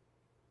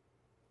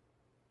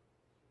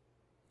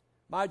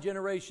 My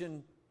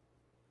generation,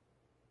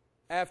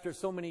 after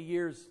so many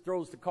years,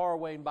 throws the car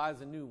away and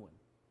buys a new one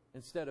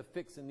instead of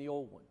fixing the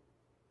old one.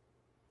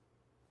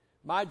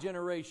 My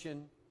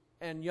generation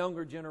and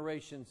younger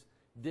generations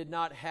did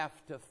not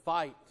have to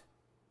fight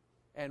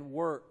and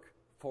work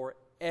for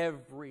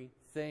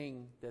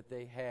everything that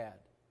they had.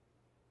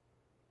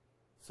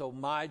 So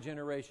my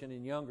generation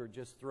and younger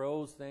just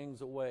throws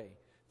things away.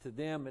 To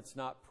them, it's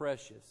not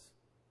precious.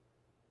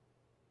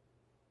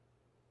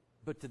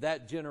 But to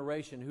that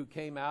generation who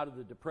came out of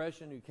the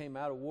Depression, who came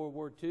out of World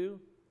War II,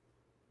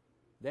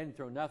 they didn't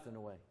throw nothing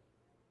away.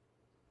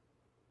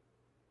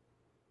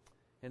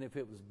 And if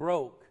it was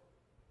broke,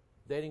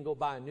 they didn't go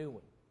buy a new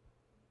one.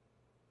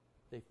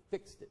 They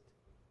fixed it.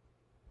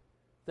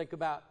 Think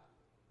about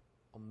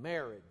a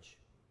marriage.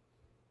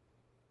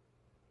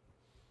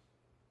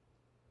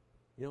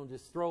 You don't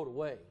just throw it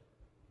away.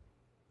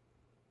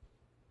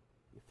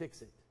 You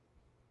fix it.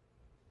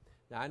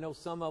 Now, I know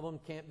some of them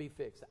can't be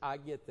fixed. I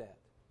get that.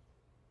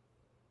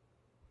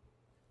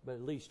 But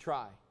at least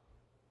try.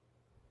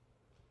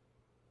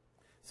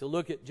 So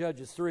look at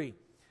Judges 3.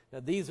 Now,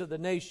 these are the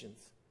nations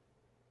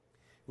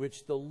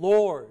which the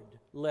Lord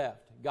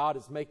left. God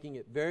is making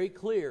it very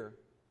clear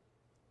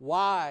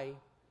why.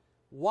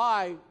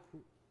 Roy,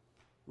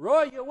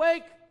 you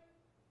awake?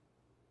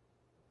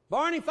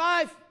 Barney,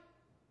 5?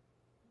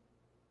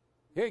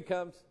 Here he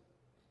comes.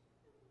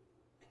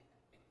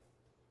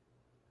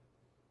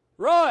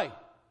 Roy,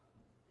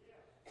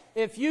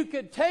 if you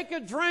could take a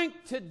drink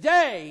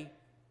today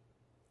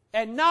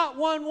and not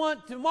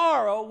want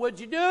tomorrow, would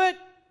you do it?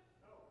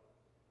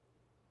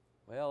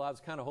 Well, I was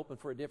kind of hoping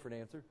for a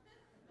different answer.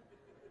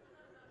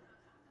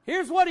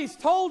 Here's what he's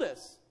told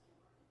us.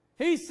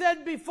 He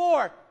said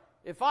before,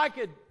 if I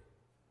could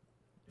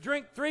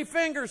drink 3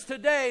 fingers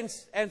today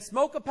and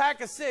smoke a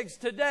pack of cigs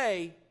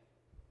today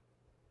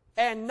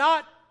and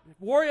not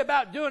worry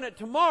about doing it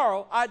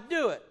tomorrow, I'd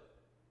do it.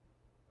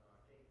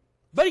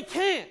 But he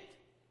can't.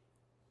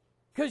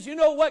 Because you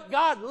know what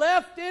God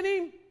left in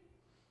him?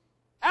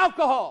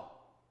 Alcohol.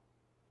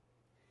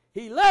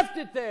 He left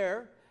it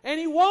there, and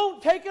he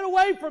won't take it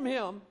away from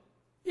him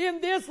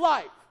in this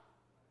life.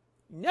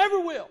 He never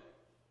will.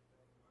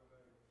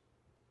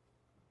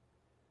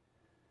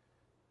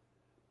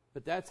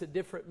 But that's a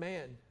different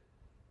man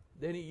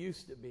than he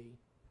used to be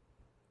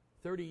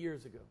 30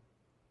 years ago.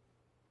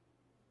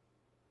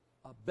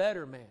 A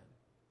better man.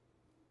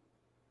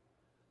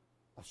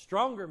 A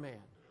stronger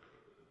man.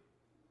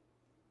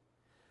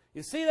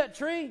 You see that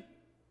tree?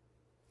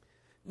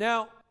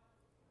 Now,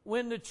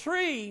 when the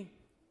tree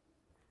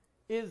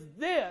is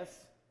this,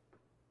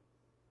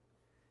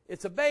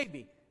 it's a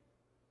baby.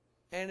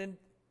 And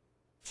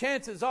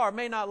chances are it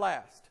may not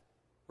last.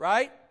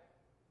 Right?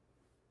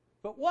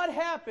 But what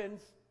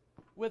happens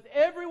with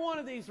every one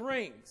of these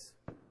rings?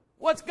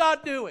 What's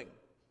God doing?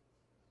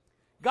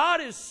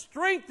 God is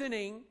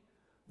strengthening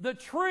the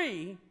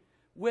tree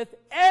with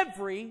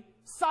every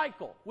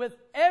cycle, with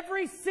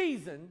every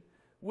season,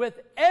 with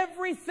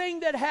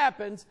everything that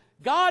happens.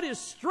 God is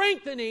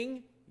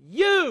strengthening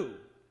you.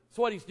 That's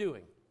what he's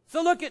doing.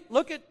 So look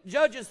at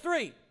Judges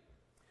 3.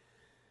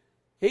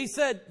 He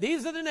said,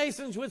 these are the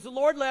nations which the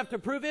Lord left to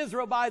prove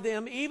Israel by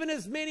them, even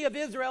as many of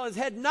Israel as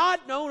had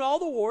not known all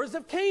the wars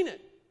of Canaan.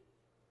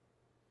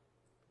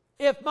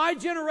 If my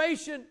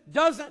generation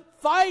doesn't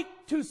fight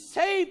to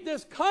save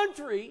this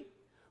country,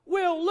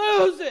 we'll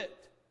lose it.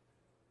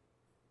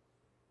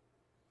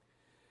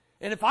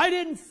 And if I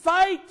didn't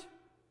fight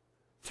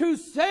to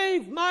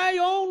save my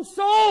own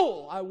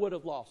soul, I would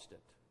have lost it.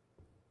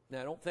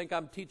 Now, I don't think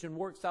I'm teaching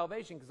work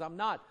salvation, because I'm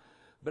not.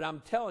 But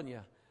I'm telling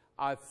you,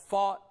 I've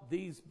fought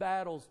these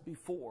battles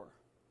before.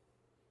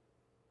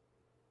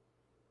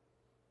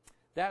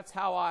 That's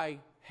how I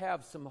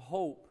have some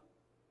hope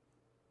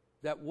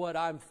that what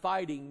I'm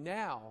fighting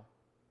now,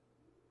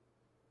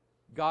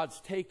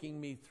 God's taking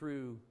me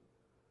through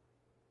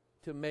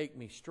to make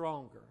me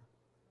stronger.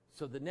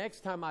 So the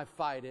next time I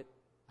fight it,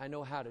 I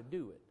know how to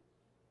do it.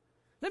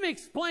 Let me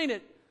explain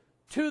it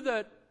to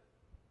the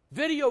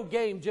video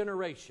game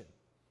generation.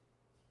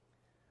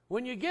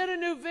 When you get a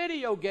new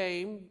video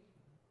game,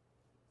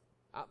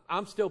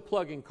 I'm still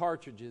plugging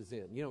cartridges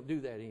in. You don't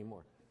do that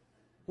anymore.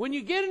 When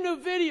you get a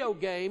new video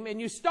game and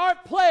you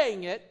start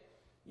playing it,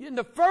 in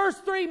the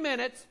first 3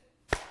 minutes,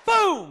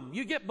 boom,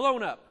 you get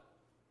blown up.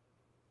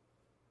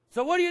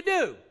 So what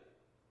do?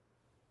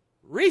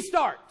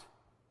 Restart.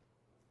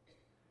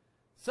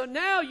 So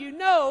now you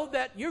know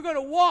that you're going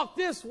to walk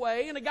this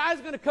way, and a guy's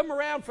going to come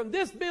around from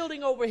this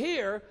building over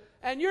here,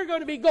 and you're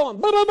going to be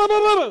going boom, boom, boom,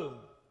 boom, boom, boom.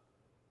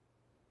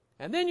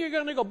 And then you're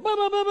going to go boom,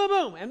 boom, boom, boom,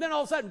 boom. And then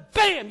all of a sudden,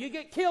 bam, you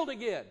get killed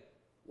again.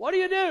 What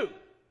do?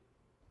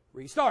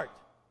 Restart.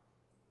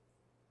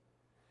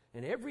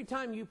 And every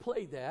time you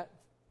play that,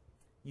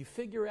 you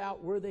figure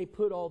out where they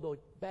put all the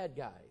bad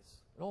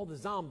guys and all the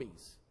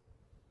zombies.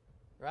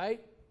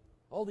 Right?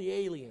 All the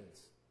aliens.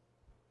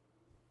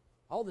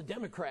 All the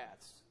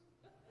Democrats.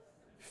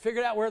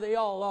 Figured out where they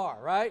all are,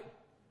 right?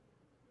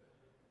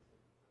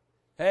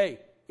 Hey,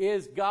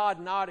 is God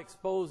not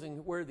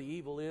exposing where the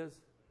evil is?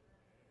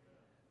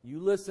 You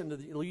listen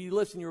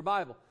to your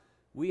Bible.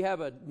 We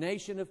have a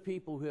nation of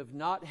people who have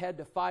not had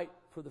to fight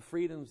for the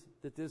freedoms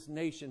that this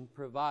nation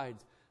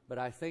provides, but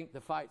I think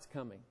the fight's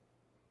coming.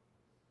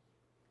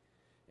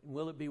 And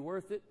will it be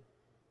worth it?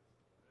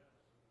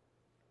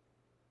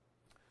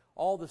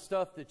 All the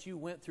stuff that you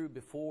went through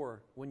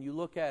before, when you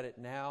look at it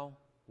now,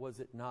 was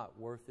it not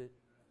worth it?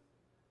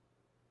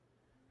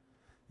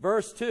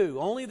 Verse 2,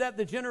 only that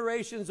the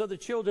generations of the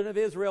children of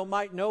Israel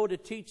might know to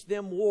teach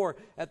them war,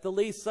 at the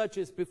least such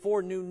as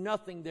before knew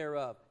nothing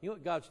thereof. You know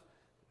what God's...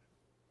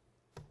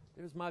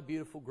 There's my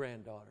beautiful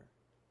granddaughter.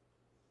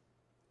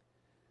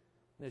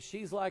 Now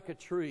she's like a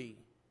tree,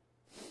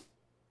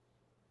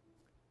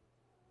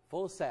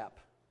 full of sap.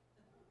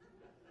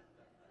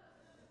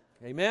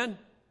 Amen?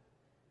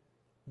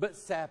 But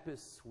sap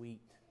is sweet.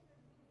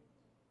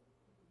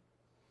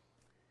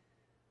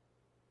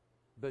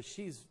 But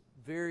she's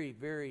very,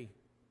 very...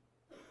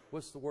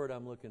 What's the word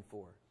I'm looking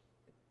for?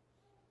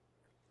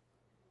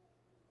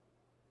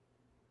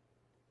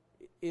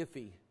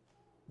 Iffy.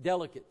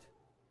 Delicate.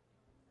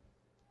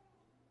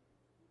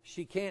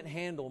 She can't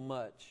handle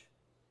much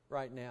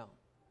right now.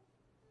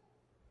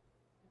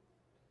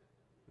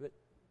 But,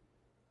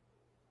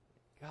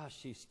 gosh,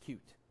 she's cute.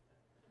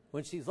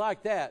 When she's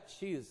like that,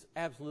 she is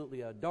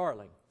absolutely a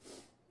darling.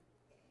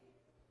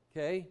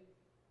 Okay?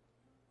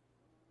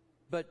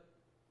 But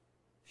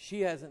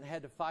she hasn't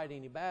had to fight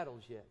any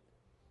battles yet.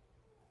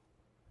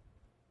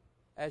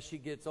 As she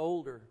gets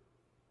older,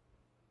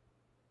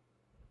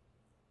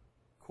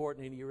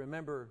 Courtney, do you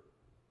remember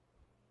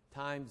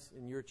times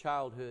in your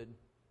childhood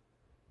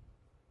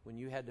when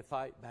you had to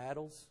fight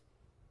battles?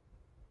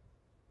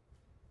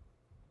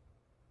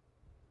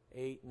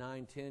 8,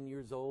 9, 10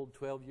 years old,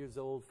 12 years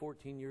old,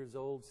 14 years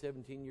old,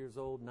 17 years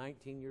old,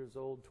 19 years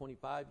old,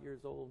 25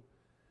 years old.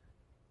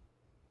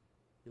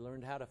 You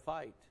learned how to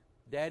fight.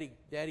 Daddy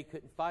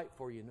couldn't fight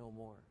for you no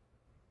more.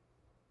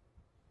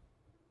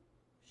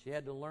 She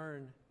had to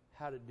learn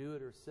how to do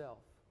it herself.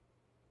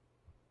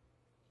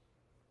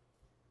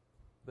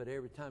 But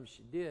every time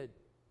she did,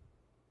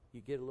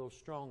 you get a little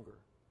stronger.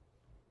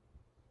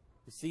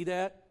 You see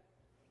that?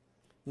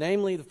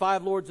 Namely, the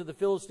 5 lords of the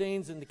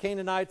Philistines, and the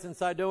Canaanites, and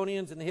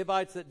Sidonians, and the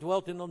Hivites that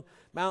dwelt in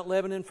Mount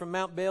Lebanon, from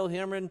Mount Baal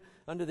Hermon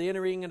unto the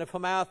entering of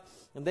Hamath.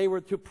 And they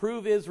were to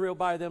prove Israel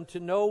by them,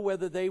 to know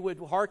whether they would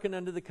hearken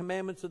unto the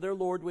commandments of their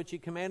Lord, which he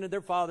commanded their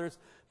fathers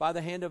by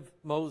the hand of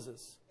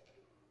Moses.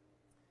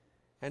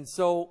 And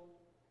so,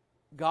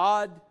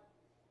 God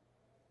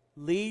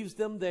leaves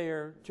them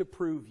there to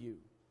prove you.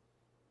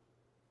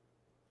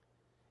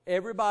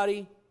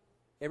 Everybody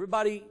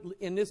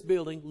in this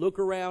building, look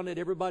around at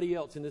everybody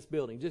else in this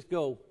building. Just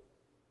go.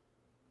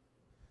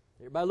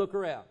 Everybody look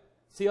around.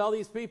 See all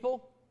these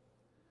people?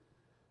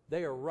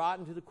 They are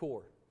rotten to the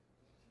core.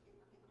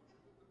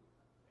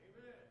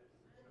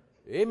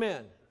 Amen.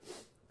 Amen.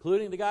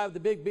 Including the guy with the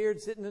big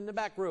beard sitting in the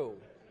back row.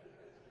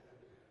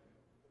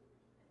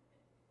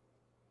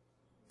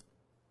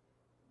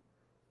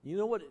 You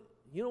know what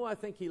I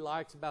think he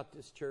likes about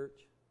this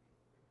church?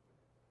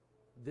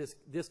 This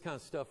kind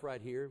of stuff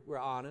right here. We're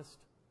honest.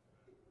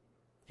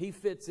 He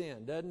fits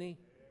in, doesn't he?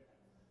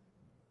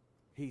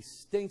 He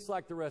stinks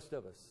like the rest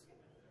of us.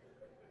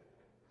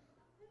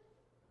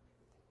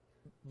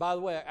 By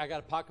the way, I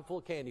got a pocket full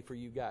of candy for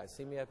you guys.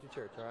 See me after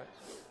church, all right?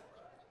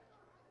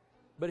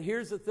 But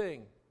here's the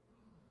thing.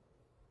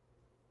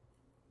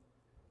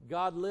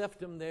 God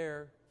left him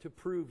there to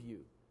prove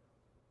you.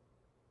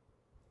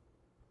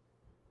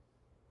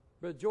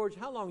 Brother George,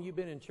 how long have you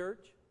been in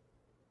church?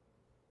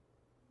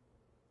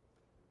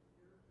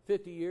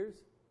 50 years?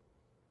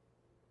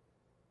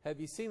 Have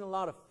you seen a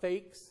lot of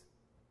fakes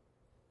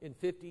in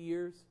 50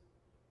 years?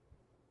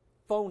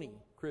 Phony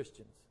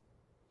Christians.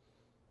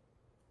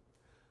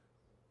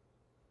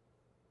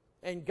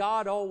 And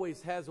God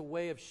always has a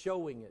way of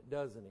showing it,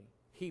 doesn't he?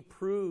 He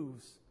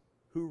proves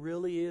who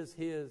really is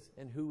his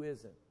and who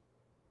isn't.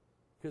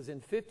 Because in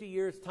 50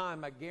 years'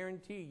 time, I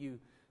guarantee you,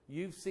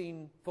 you've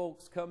seen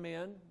folks come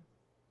in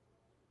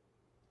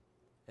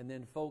and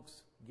then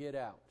folks get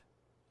out.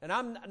 And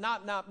I'm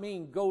not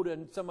mean go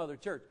to some other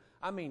church.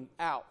 I mean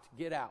out,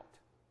 get out.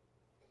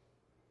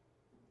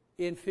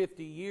 In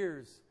 50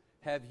 years,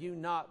 have you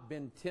not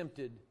been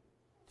tempted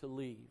to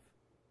leave?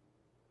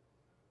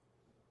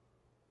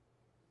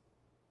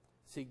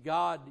 See,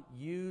 God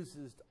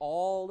uses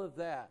all of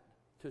that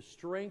to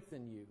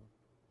strengthen you,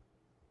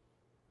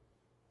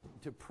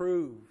 to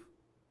prove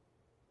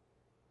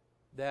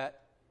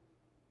that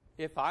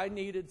if I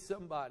needed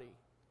somebody,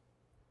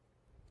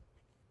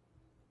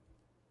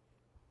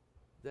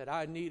 that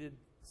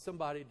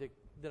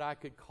I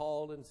could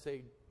call and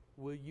say,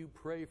 will you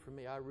pray for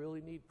me? I really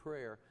need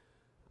prayer.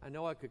 I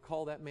know I could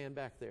call that man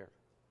back there.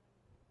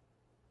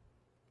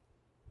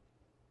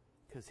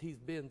 Because he's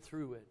been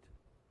through it.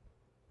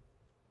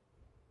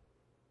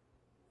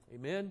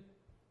 Amen?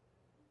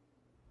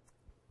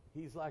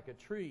 He's like a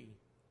tree.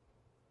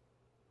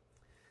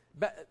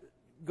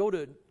 Go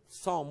to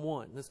Psalm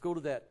 1. Let's go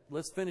to that.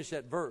 Let's finish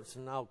that verse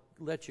and I'll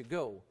let you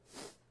go.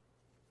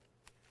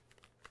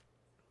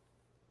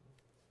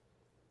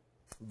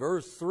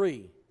 Verse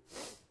 3.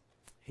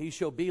 He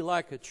shall be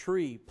like a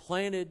tree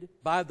planted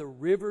by the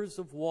rivers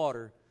of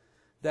water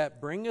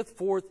that bringeth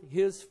forth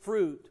his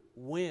fruit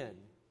when?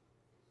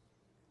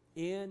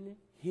 In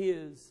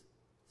his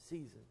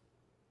season.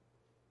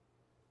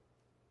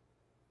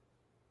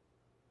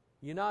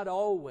 You're not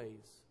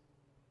always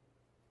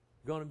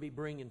going to be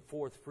bringing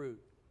forth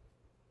fruit.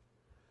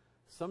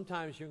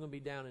 Sometimes you're going to be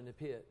down in the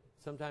pit.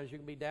 Sometimes you're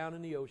going to be down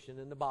in the ocean,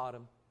 in the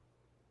bottom.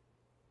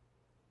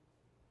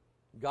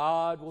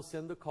 God will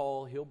send the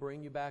call. He'll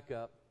bring you back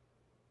up.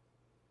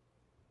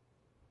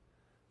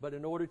 But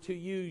in order to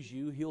use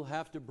you, He'll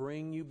have to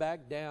bring you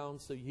back down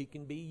so He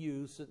can be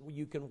used, so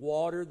you can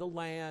water the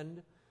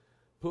land,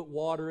 put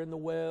water in the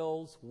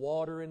wells,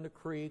 water in the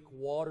creek,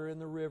 water in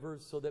the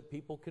rivers, so that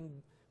people can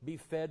be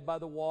fed by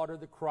the water.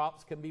 The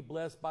crops can be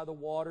blessed by the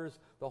waters.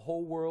 The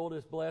whole world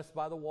is blessed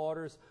by the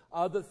waters.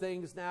 Other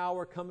things now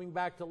are coming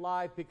back to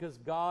life because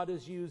God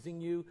is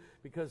using you,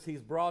 because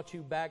He's brought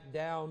you back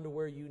down to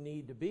where you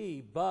need to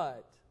be.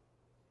 But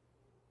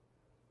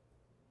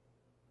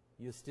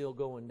you're still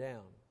going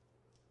down.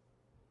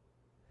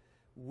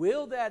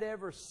 Will that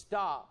ever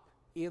stop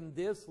in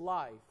this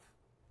life?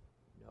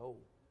 No.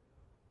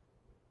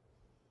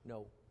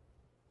 No.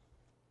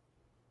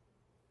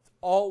 It's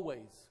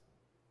always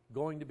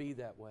going to be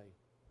that way.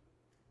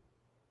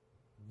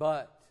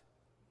 But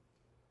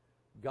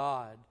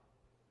God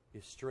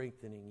is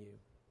strengthening you.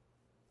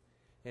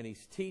 And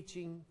He's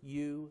teaching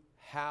you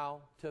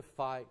how to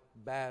fight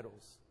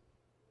battles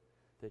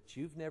that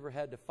you've never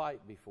had to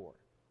fight before.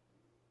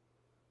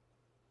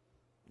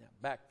 Now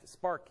back to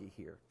Sparky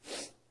here.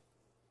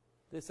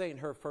 This ain't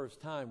her first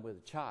time with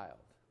a child.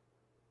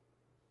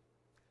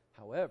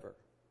 However,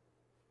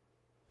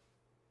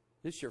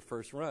 this is your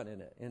first run,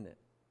 isn't it?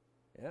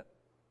 Yeah.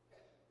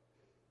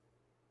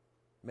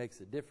 Makes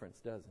a difference,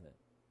 doesn't it?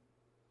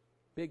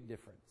 Big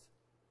difference.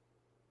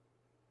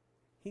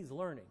 He's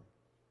learning.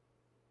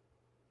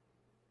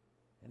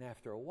 And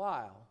after a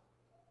while,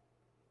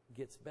 it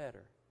gets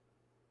better.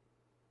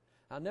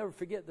 I'll never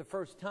forget the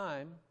first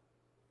time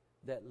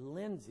that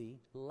Lindsay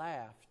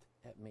laughed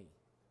at me.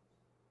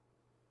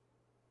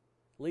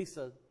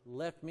 Lisa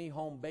left me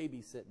home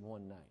babysitting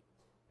one night,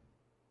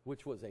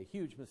 which was a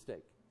huge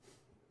mistake,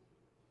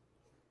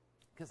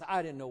 because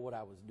I didn't know what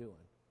I was doing.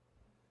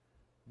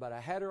 But I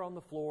had her on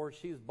the floor,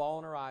 she was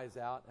bawling her eyes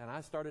out, and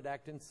I started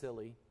acting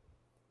silly,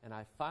 and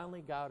I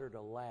finally got her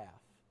to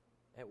laugh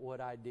at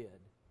what I did.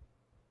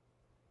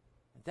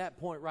 At that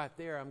point right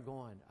there, I'm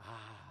going,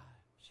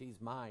 she's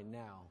mine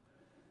now.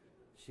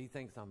 She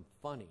thinks I'm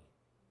funny.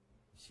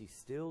 She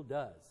still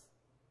does.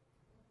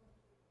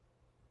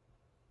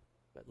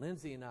 But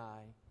Lindsay and I,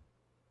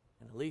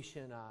 and Alicia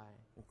and I,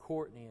 and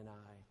Courtney and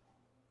I,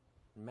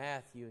 and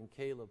Matthew and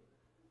Caleb,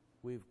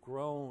 we've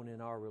grown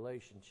in our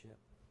relationship.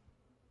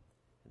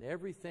 And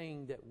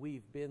everything that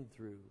we've been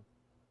through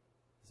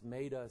has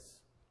made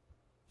us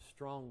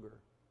stronger.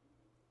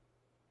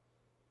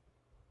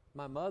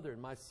 My mother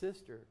and my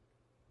sister,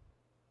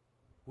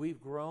 we've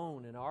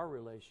grown in our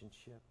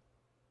relationship.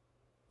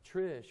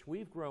 Trish,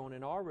 we've grown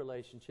in our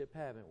relationship,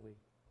 haven't we?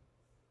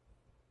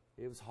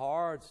 It was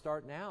hard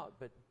starting out,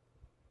 but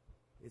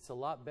it's a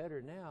lot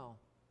better now,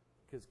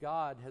 because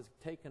God has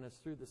taken us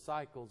through the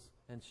cycles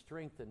and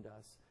strengthened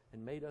us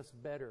and made us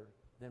better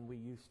than we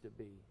used to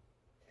be.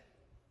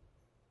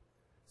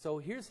 So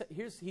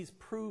He's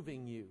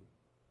proving you,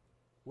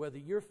 whether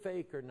you're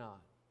fake or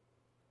not.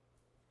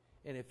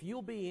 And if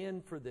you'll be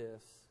in for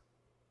this,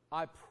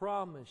 I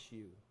promise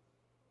you,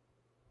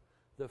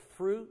 the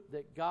fruit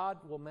that God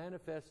will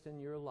manifest in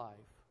your life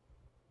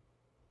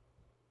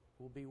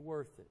will be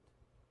worth it.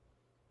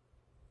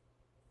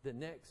 The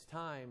next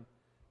time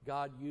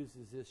God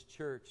uses this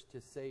church to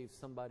save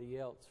somebody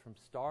else from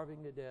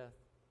starving to death,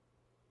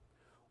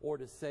 or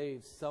to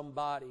save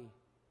somebody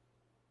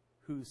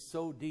who's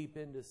so deep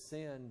into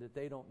sin that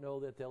they don't know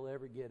that they'll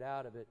ever get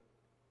out of it,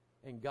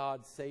 and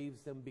God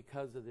saves them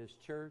because of this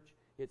church,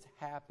 it's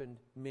happened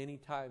many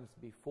times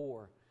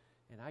before,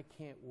 and I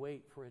can't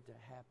wait for it to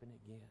happen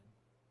again.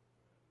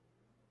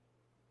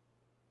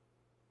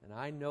 And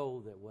I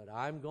know that what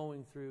I'm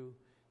going through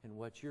and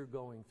what you're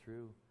going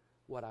through,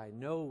 what I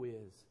know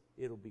is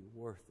it'll be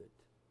worth it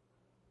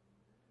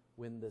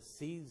when the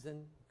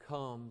season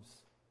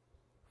comes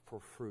for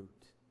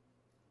fruit.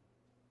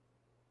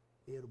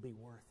 It'll be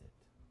worth it.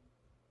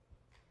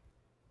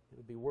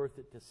 It'll be worth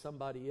it to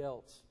somebody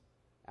else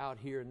out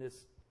here in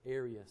this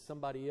area,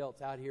 somebody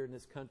else out here in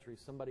this country,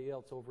 somebody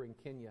else over in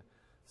Kenya,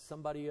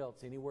 somebody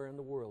else anywhere in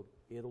the world.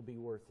 It'll be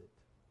worth it.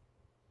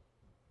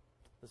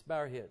 Let's bow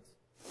our heads.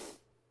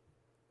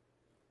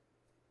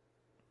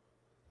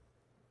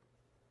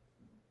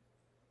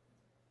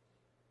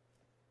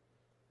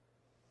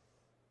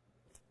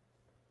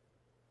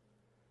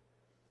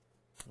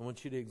 I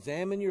want you to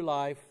examine your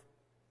life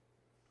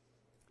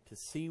to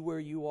see where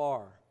you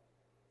are.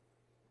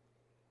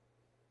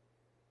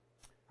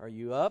 Are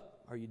you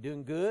up? Are you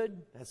doing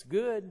good? That's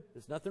good.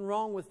 There's nothing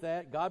wrong with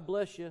that. God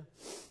bless you.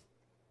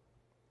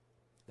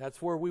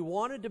 That's where we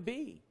wanted to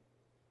be.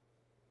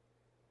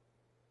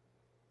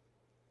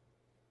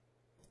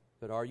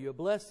 But are you a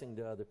blessing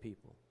to other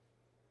people?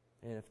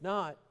 And if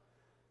not,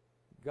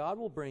 God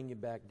will bring you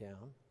back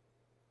down.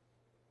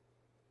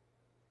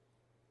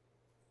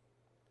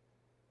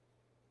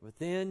 But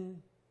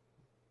then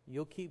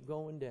you'll keep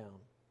going down.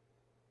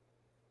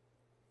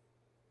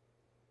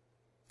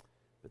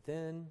 But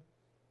then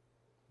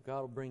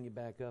God will bring you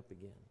back up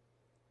again.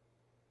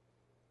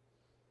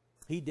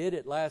 He did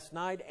it last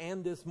night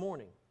and this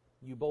morning.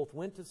 You both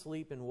went to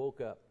sleep and woke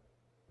up.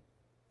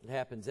 It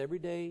happens every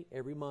day,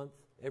 every month,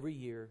 every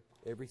year,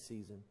 every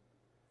season.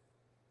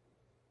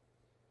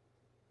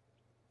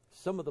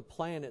 Some of the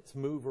planets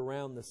move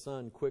around the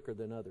sun quicker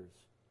than others.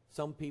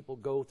 Some people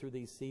go through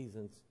these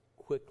seasons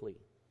quickly,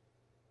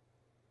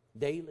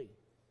 daily,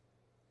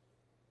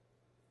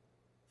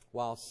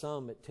 while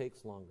some it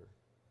takes longer.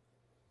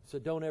 So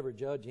don't ever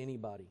judge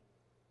anybody.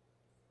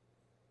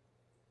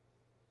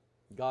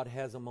 God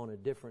has them on a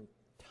different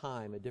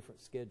time, a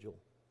different schedule.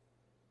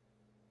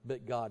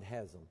 But God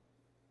has them.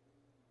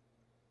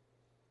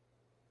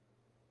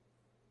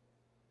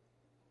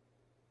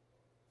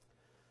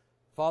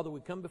 Father, we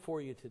come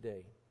before you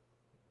today.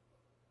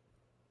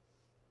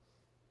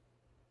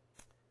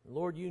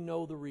 Lord, you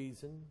know the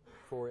reason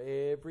for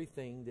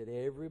everything that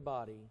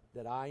everybody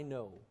that I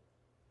know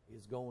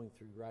is going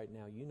through right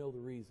now. You know the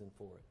reason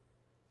for it.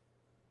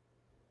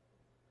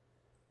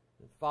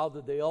 And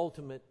Father, the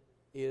ultimate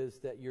is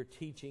that you're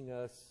teaching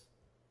us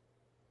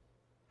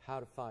how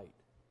to fight.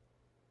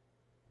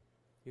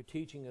 You're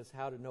teaching us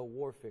how to know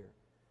warfare.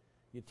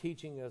 You're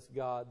teaching us,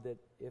 God, that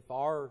if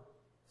our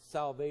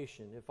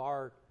salvation, if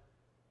our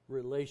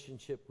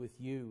relationship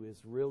with you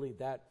is really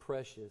that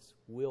precious,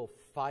 we'll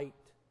fight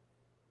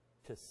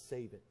to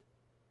save it.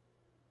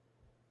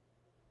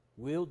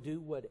 We'll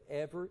do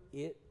whatever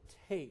it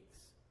takes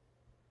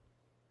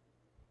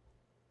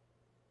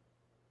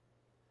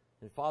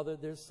And Father,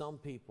 there's some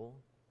people,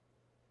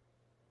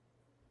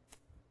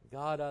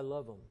 God, I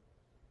love them.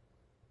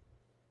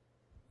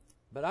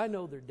 But I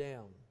know they're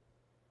down.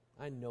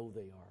 I know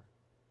they are.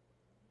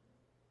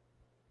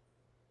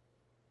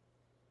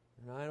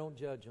 And I don't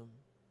judge them,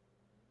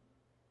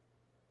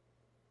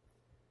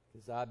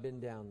 because I've been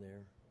down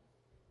there.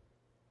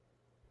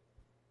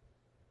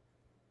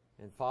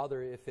 And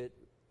Father, if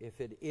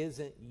it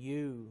isn't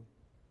you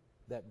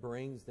that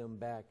brings them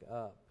back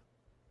up,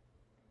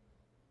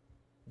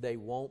 they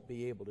won't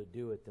be able to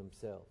do it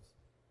themselves.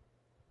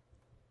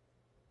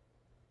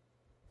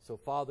 So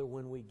Father,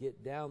 when we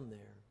get down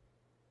there,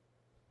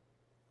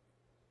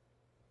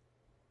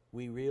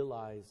 we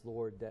realize,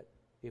 Lord, that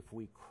if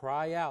we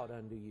cry out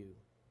unto you,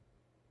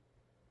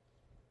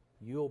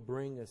 you'll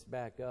bring us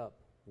back up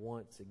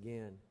once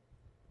again.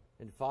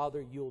 And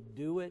Father, you'll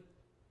do it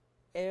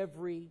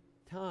every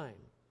time.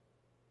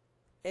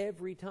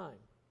 Every time.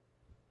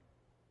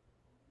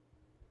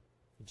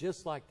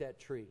 Just like that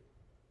tree.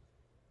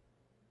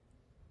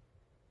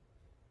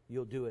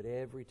 You'll do it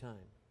every time.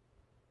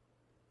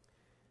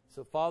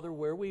 So Father,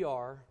 where we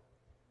are,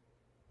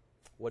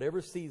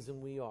 whatever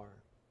season we are,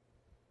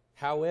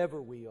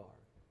 however we are,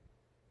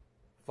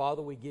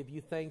 Father, we give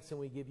you thanks and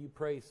we give you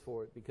praise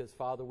for it, because,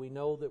 Father, we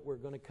know that we're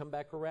going to come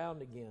back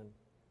around again.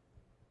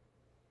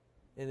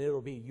 And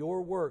it'll be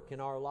your work in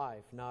our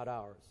life, not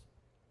ours.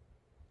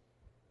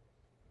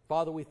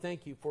 Father, we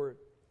thank you for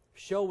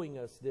showing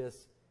us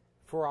this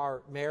for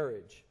our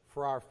marriage,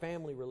 for our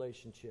family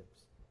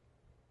relationships,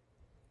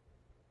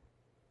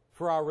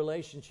 for our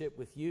relationship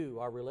with you,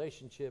 our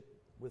relationship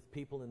with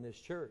people in this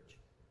church.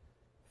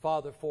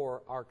 Father,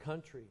 for our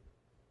country,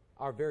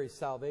 our very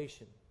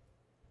salvation.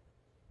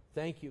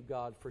 Thank you,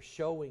 God, for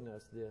showing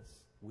us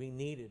this. We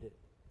needed it.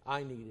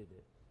 I needed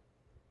it.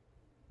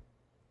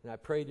 And I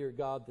pray, dear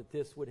God, that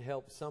this would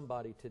help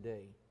somebody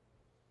today.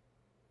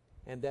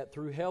 And that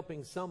through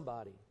helping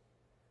somebody,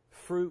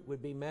 fruit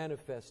would be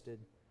manifested.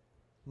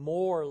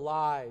 More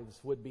lives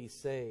would be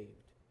saved.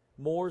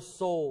 More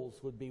souls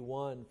would be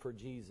won for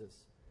Jesus.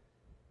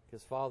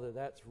 Because, Father,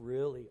 that's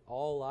really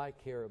all I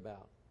care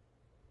about,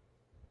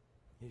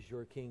 is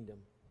your kingdom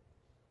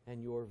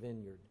and your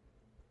vineyard.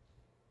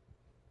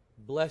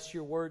 Bless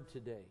your word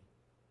today.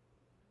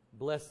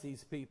 Bless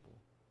these people.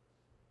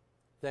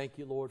 Thank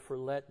you, Lord, for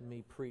letting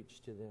me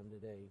preach to them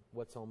today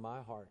what's on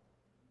my heart.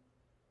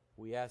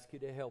 We ask you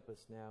to help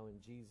us now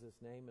in Jesus'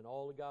 name. And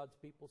all of God's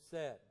people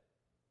said,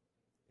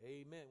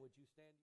 amen. Would you stand?